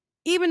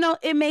 Even though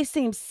it may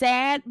seem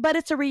sad, but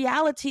it's a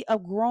reality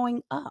of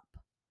growing up.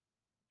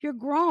 You're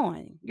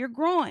growing. You're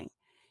growing.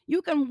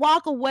 You can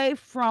walk away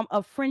from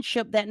a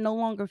friendship that no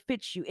longer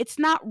fits you. It's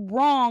not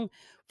wrong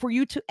for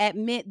you to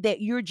admit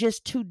that you're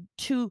just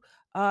too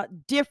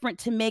different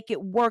to make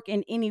it work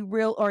in any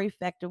real or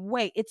effective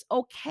way. It's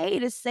okay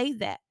to say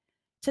that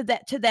to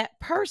that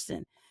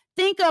person.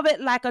 Think of it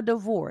like a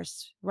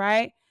divorce,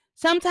 right?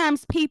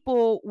 Sometimes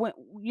people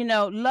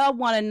love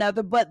one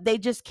another, but they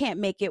just can't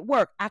make it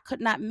work. I could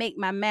not make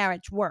my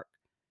marriage work.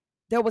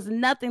 There was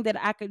nothing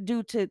that I could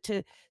do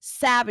to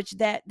salvage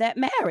that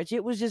marriage.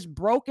 It was just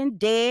broken,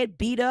 dead,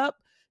 beat up,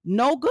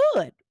 no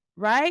good,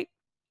 right?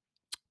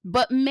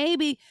 But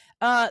maybe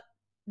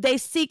they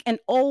seek an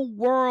old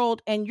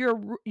world, and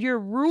you're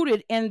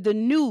rooted in the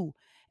new,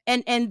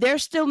 and they're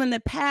still in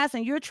the past,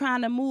 and you're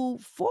trying to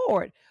move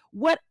forward.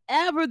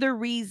 Whatever the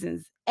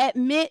reasons,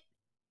 admit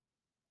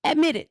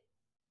it.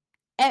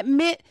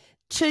 Admit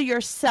to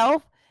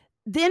yourself,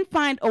 then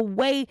find a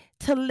way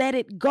to let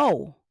it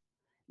go.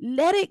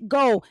 Let it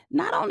go.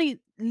 Not only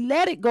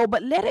let it go,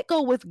 but let it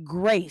go with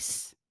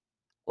grace.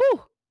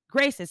 Ooh,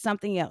 grace is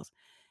something else.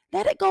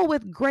 Let it go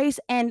with grace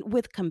and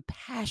with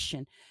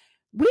compassion.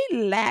 We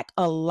lack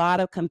a lot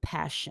of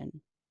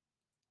compassion.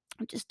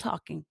 I'm just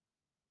talking.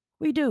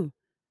 We do.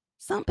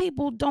 Some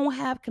people don't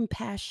have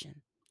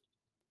compassion.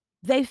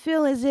 They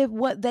feel as if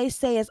what they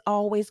say is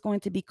always going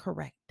to be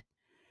correct.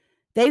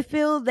 They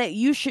feel that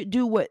you should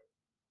do what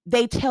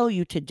they tell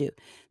you to do.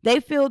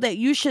 They feel that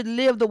you should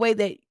live the way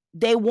that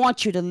they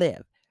want you to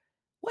live.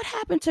 What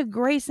happened to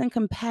grace and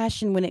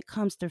compassion when it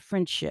comes to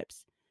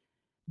friendships?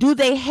 Do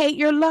they hate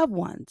your loved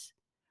ones?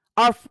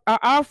 Are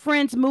our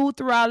friends move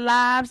through our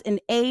lives in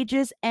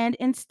ages and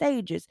in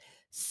stages?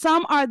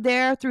 Some are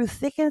there through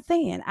thick and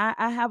thin.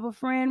 I have a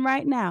friend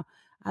right now.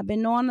 I've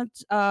been knowing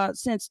her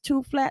since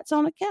two flats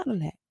on a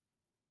Cadillac.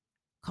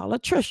 Call her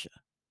Trisha.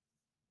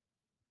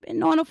 Been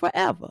knowing her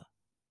forever.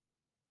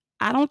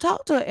 I don't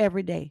talk to her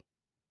every day.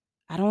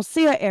 I don't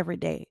see her every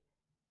day.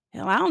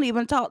 Hell, I don't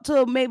even talk to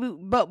her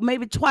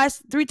maybe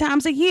twice, three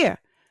times a year.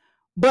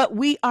 But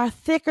we are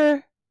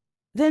thicker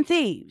than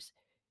thieves.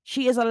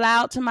 She is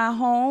allowed to my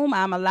home.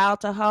 I'm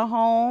allowed to her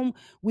home.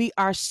 We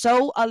are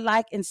so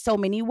alike in so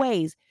many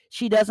ways.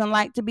 She doesn't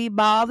like to be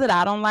bothered.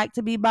 I don't like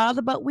to be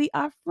bothered, but we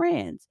are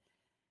friends.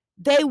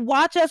 They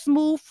watch us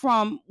move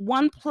from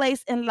one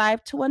place in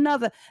life to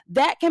another.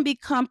 That can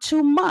become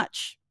too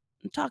much.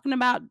 I'm talking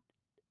about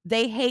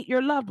they hate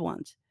your loved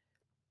ones.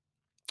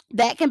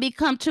 That can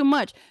become too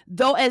much.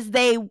 Though as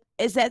they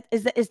is that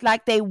it's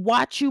like they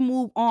watch you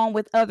move on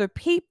with other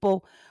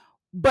people,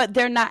 but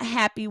they're not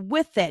happy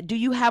with that. Do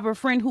you have a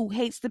friend who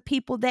hates the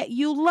people that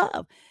you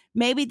love?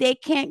 Maybe they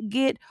can't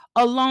get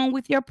along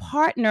with your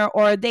partner,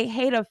 or they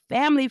hate a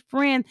family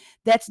friend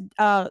that's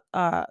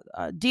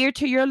dear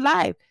to your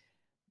life.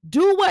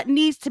 Do what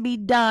needs to be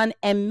done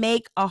and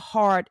make a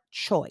hard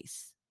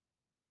choice.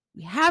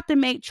 We have to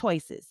make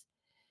choices.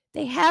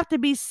 They have to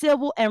be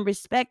civil and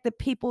respect the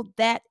people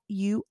that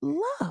you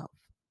love.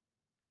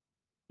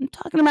 I'm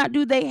talking about,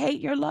 do they hate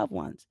your loved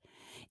ones?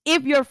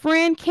 If your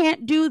friend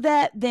can't do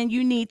that, then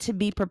you need to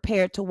be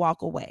prepared to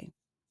walk away.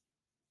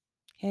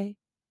 Okay?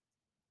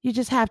 You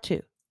just have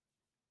to.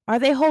 Are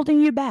they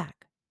holding you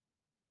back?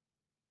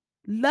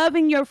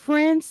 Loving your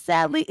friends,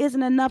 sadly,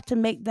 isn't enough to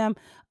make them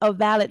a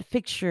valid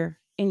fixture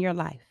in your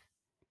life.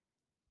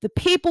 The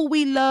people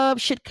we love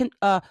should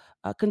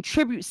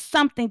contribute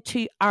something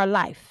to our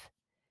life.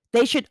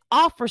 They should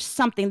offer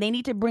something. They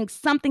need to bring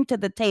something to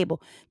the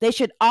table. They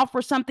should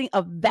offer something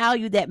of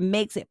value that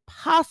makes it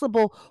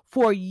possible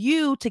for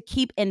you to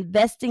keep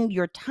investing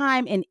your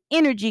time and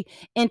energy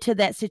into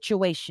that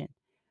situation.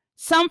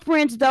 Some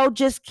friends, though,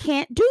 just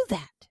can't do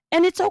that.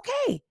 And it's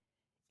okay.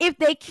 If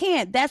they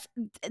can't, that's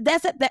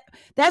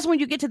when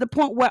you get to the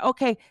point where,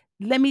 okay,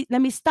 let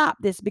me stop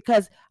this,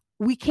 because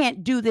we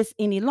can't do this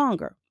any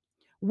longer.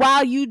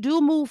 While you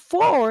do move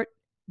forward,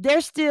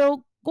 they're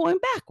still going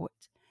backwards.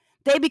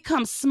 They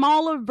become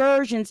smaller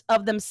versions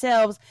of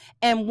themselves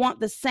and want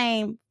the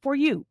same for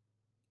you.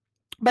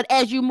 But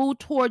as you move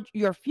toward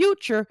your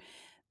future,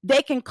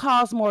 they can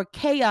cause more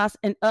chaos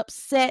and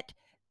upset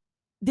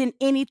than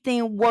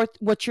anything worth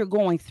what you're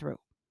going through.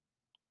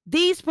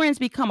 These friends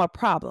become a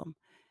problem.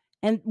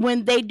 And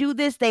when they do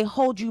this, they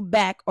hold you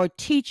back or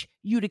teach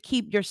you to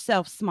keep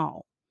yourself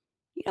small.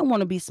 You don't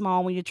want to be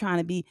small when you're trying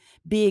to be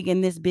big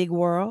in this big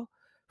world.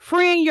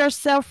 Freeing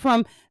yourself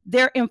from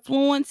their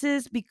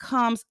influences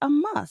becomes a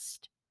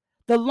must.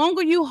 The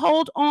longer you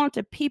hold on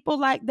to people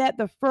like that,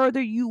 the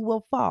further you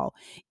will fall.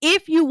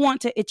 If you want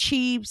to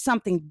achieve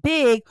something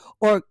big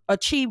or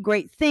achieve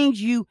great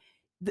things, you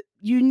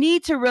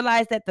need to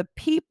realize that the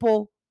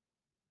people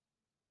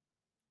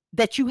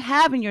that you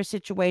have in your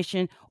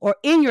situation or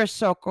in your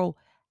circle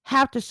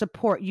have to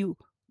support you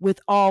with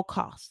all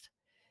costs.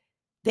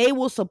 They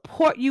will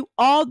support you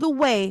all the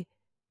way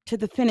to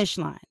the finish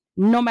line,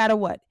 no matter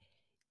what.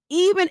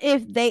 Even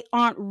if they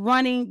aren't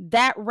running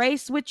that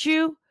race with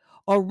you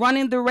or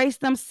running the race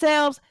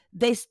themselves,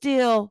 they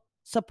still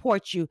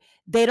support you.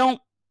 They don't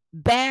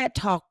bad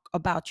talk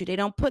about you. They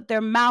don't put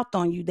their mouth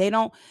on you. They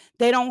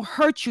don't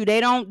hurt you.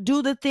 They don't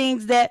do the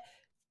things that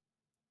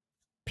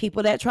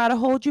people that try to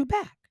hold you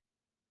back.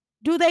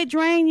 Do they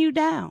drain you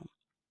down?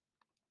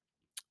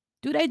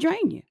 Do they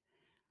drain you?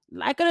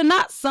 Like it or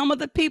not, some of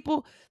the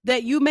people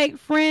that you make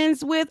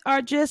friends with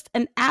are just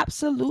an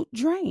absolute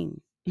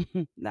drain.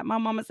 That my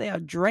mama say, a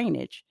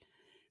drainage.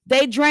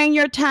 They drain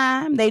your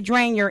time, they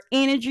drain your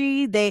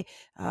energy, they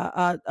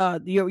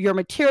your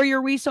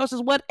material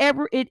resources,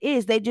 whatever it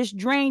is, they just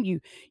drain you.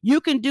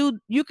 You can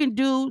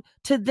do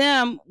to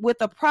them with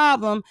a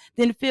problem,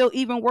 then feel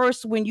even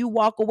worse when you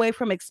walk away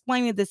from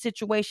explaining the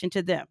situation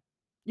to them.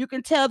 You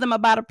can tell them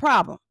about a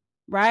problem,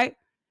 right?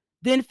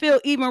 Then feel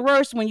even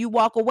worse when you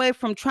walk away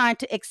from trying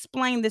to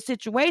explain the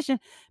situation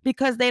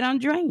because they done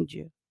drained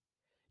you.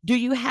 Do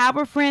you have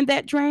a friend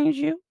that drains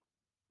you?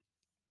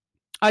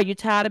 Are you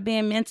tired of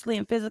being mentally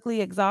and physically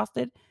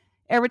exhausted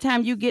every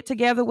time you get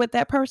together with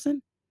that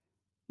person?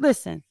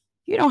 Listen,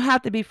 you don't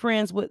have to be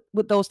friends with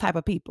those type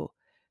of people.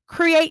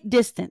 Create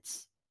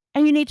distance,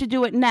 and you need to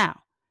do it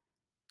now.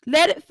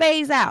 Let it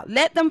phase out.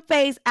 Let them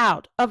phase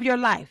out of your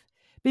life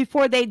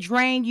before they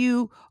drain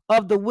you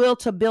of the will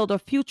to build a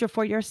future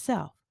for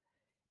yourself.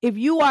 If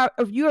you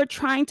are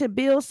trying to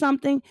build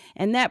something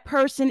and that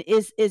person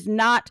is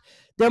not,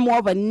 they're more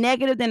of a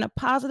negative than a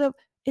positive,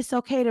 it's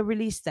okay to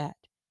release that.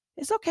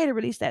 It's okay to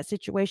release that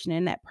situation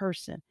and that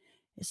person.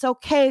 It's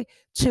okay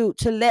to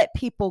let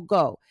people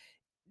go.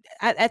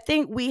 I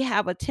think we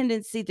have a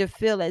tendency to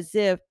feel as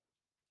if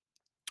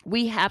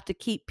we have to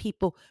keep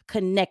people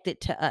connected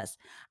to us.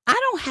 I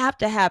don't have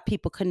to have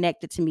people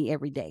connected to me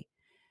every day.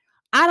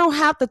 I don't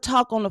have to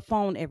talk on the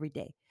phone every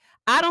day.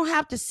 I don't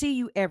have to see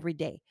you every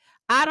day.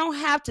 I don't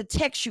have to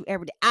text you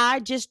every day. I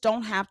just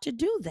don't have to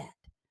do that.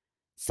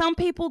 Some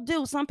people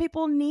do. Some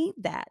people need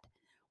that.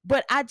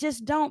 But I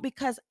just don't,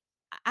 because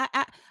I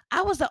I,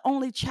 I was the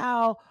only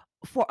child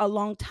for a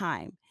long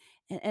time.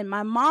 And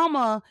my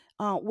mama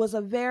was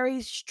a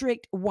very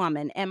strict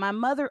woman. And my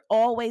mother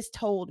always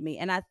told me,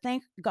 and I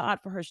thank God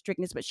for her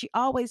strictness, but she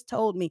always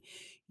told me,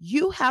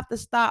 you have to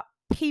stop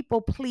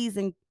people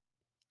pleasing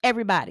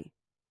everybody.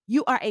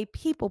 You are a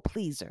people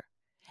pleaser.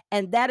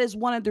 And that is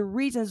one of the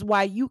reasons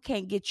why you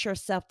can't get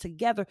yourself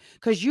together,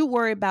 because you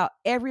worry about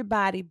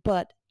everybody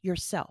but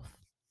yourself.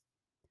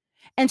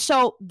 And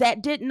so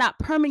that did not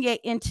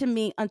permeate into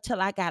me until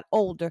I got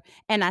older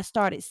and I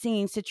started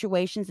seeing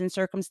situations and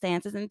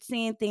circumstances and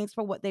seeing things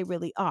for what they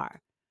really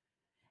are.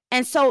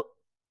 And so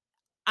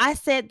I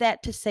said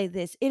that to say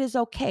this: it is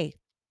okay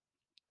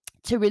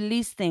to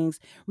release things,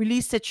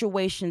 release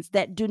situations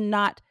that do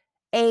not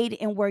aid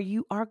in where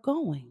you are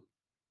going.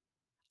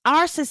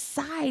 Our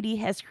society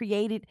has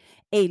created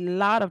a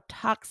lot of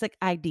toxic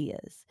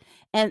ideas,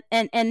 and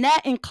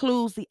that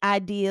includes the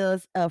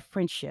ideas of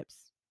friendships.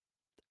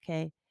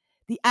 Okay,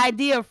 the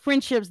idea of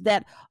friendships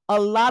that a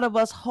lot of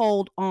us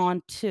hold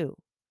on to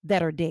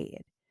that are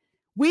dead.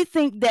 We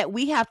think that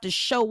we have to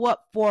show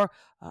up for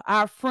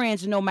our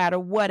friends no matter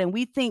what, and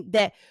we think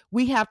that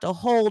we have to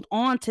hold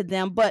on to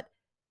them, but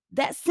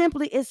that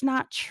simply is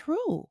not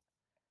true.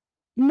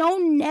 No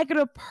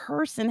negative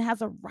person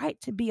has a right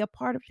to be a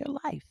part of your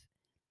life,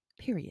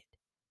 period.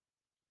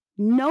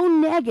 No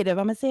negative,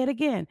 I'm going to say it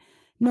again.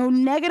 No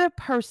negative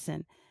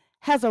person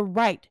has a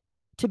right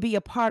to be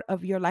a part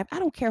of your life. I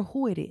don't care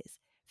who it is: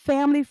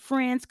 family,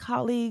 friends,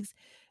 colleagues,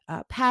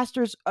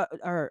 pastors,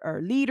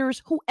 or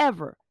leaders,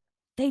 whoever.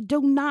 They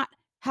do not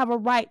have a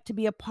right to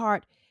be a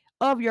part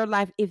of your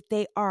life if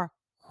they are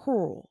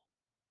cruel,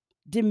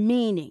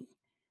 demeaning,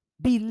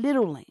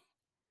 belittling.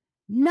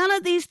 None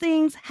of these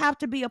things have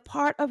to be a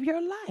part of your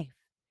life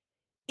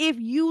if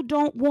you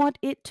don't want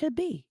it to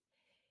be.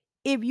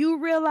 If you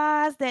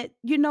realize that,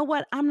 you know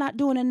what, I'm not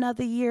doing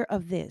another year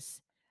of this,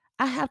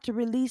 I have to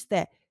release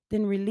that,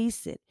 then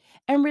release it,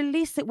 and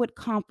release it with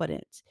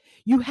confidence.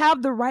 You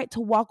have the right to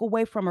walk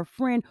away from a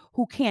friend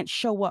who can't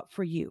show up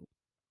for you.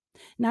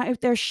 Now, if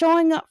they're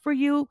showing up for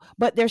you,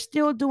 but they're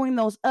still doing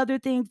those other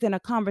things, then a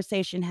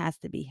conversation has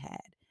to be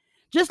had.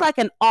 Just like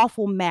an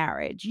awful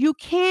marriage, you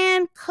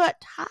can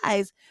cut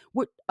ties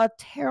with a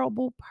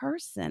terrible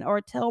person or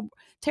a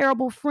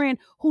terrible friend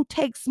who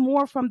takes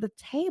more from the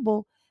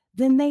table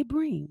than they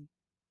bring.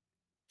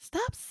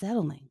 Stop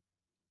settling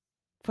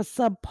for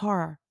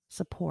subpar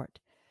support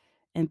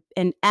and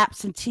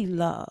absentee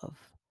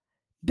love.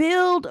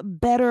 Build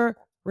better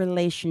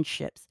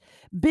relationships.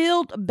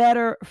 Build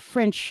better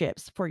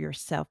friendships for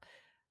yourself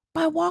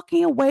by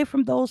walking away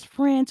from those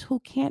friends who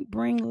can't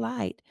bring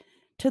light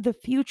to the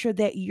future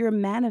that you're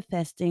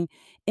manifesting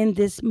in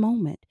this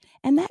moment.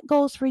 And that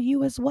goes for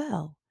you as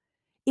well.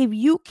 If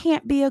you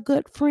can't be a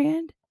good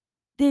friend,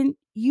 then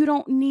you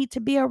don't need to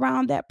be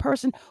around that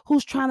person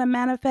who's trying to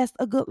manifest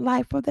a good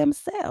life for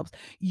themselves.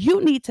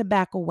 You need to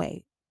back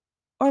away,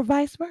 or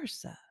vice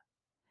versa.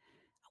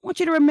 I want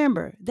you to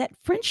remember that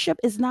friendship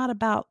is not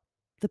about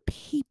the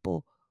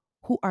people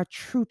who are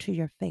true to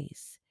your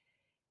face,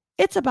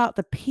 it's about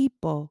the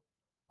people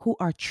who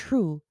are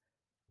true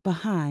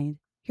behind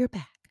your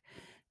back.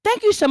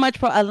 Thank you so much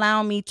for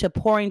allowing me to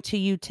pour into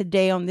you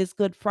today on this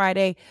Good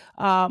Friday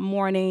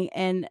morning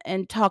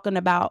and talking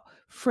about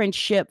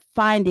friendship,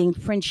 finding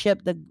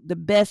friendship, the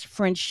best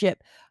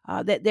friendship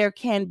that there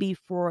can be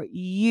for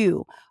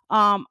you.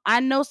 I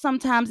know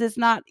sometimes it's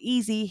not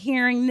easy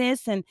hearing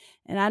this, and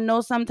I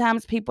know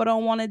sometimes people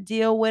don't want to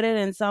deal with it,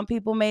 and some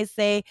people may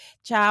say,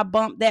 "Child,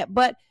 bump that,"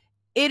 but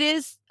it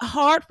is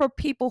hard for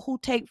people who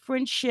take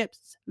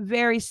friendships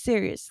very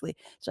seriously.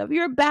 So if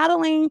you're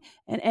battling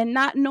and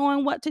not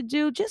knowing what to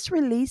do, just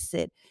release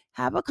it.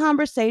 Have a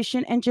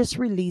conversation and just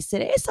release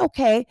it. It's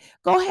okay.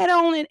 Go ahead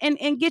on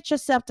and get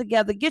yourself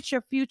together. Get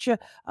your future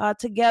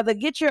together.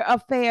 Get your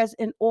affairs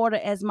in order,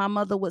 as my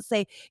mother would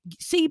say.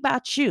 See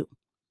about you.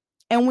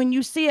 And when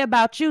you see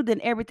about you, then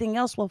everything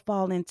else will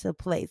fall into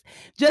place.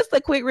 Just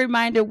a quick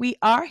reminder, we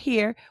are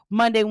here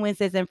Monday,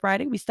 Wednesdays, and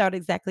Friday. We start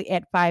exactly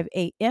at 5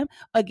 a.m.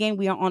 Again,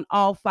 we are on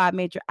all 5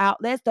 major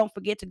outlets. Don't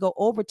forget to go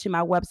over to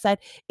my website.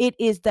 It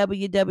is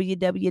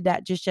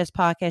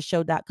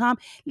www.justpodcastshow.com.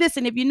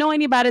 Listen, if you know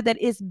anybody that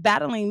is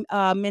battling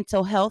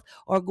mental health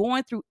or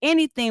going through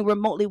anything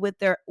remotely with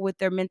their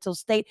mental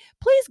state,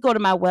 please go to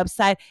my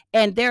website,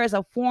 and there is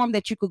a form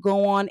that you could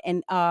go on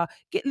and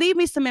leave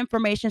me some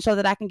information so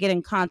that I can get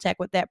in contact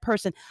with that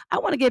person. I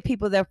want to give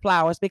people their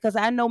flowers because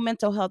I know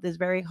mental health is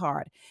very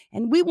hard,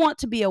 and we want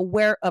to be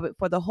aware of it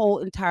for the whole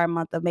entire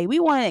month of May.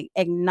 We want to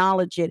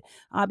acknowledge it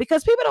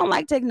because people don't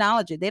like to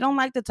acknowledge it. They don't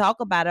like to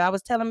talk about it. I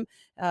was talking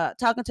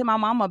to my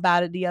mom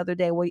about it the other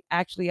day. We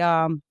actually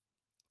on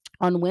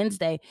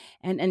Wednesday,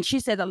 and she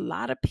said a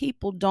lot of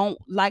people don't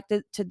like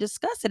to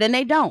discuss it, and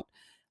they don't.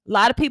 A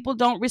lot of people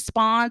don't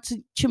respond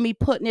to me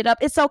putting it up.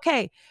 It's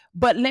okay.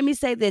 But let me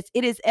say this,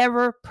 it is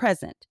ever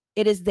present.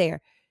 It is there.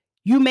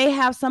 You may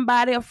have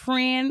somebody, a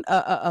friend,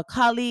 a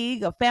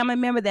colleague, a family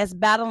member that's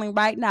battling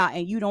right now,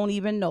 and you don't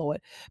even know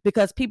it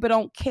because people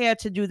don't care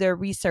to do their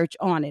research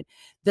on it.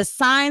 The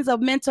signs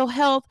of mental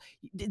health,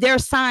 there are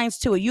signs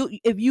to it.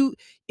 If you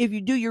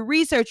do your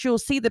research, you'll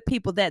see the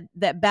people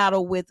that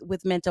battle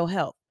with mental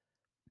health.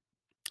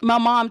 My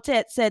mom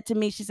said to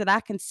me, she said, "I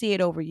can see it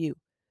over you.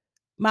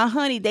 My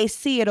honey, they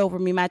see it over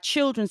me. My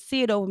children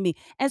see it over me."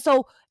 And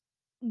so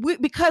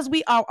because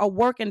we are a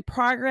work in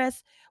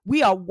progress,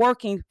 we are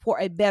working for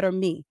a better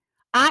me.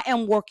 I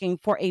am working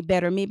for a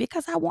better me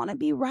because I want to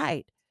be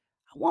right.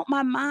 I want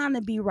my mind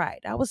to be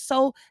right. I was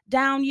so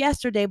down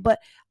yesterday, but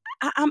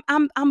I'm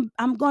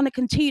going to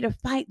continue to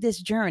fight this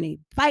journey,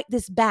 fight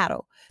this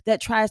battle that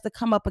tries to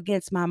come up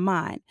against my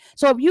mind.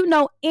 So if you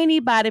know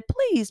anybody,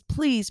 please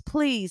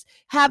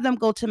have them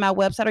go to my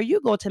website, or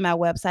you go to my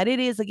website. It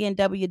is again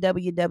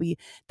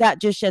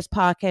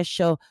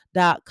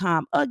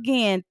www.justpodcastshow.com.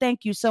 Again,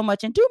 thank you so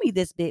much, and do me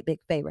this big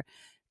favor.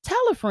 Tell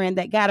a friend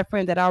that got a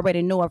friend that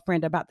already know a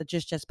friend about the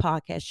Just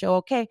Podcast Show,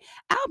 okay?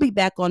 I'll be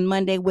back on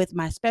Monday with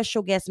my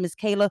special guest, Miss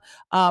Kayla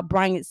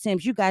Bryant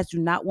Sims. You guys do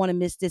not want to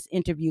miss this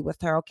interview with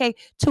her, okay?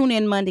 Tune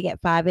in Monday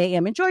at 5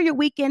 a.m. Enjoy your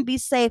weekend. Be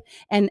safe,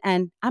 and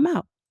I'm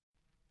out.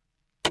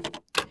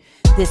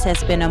 This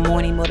has been a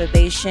morning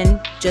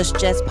motivation, Just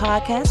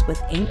Podcast with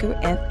Anchor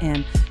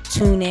FM.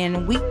 Tune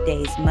in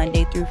weekdays,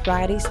 Monday through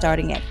Friday,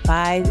 starting at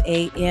 5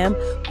 a.m.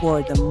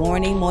 for the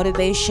morning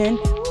motivation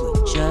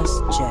with Just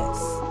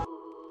Jess.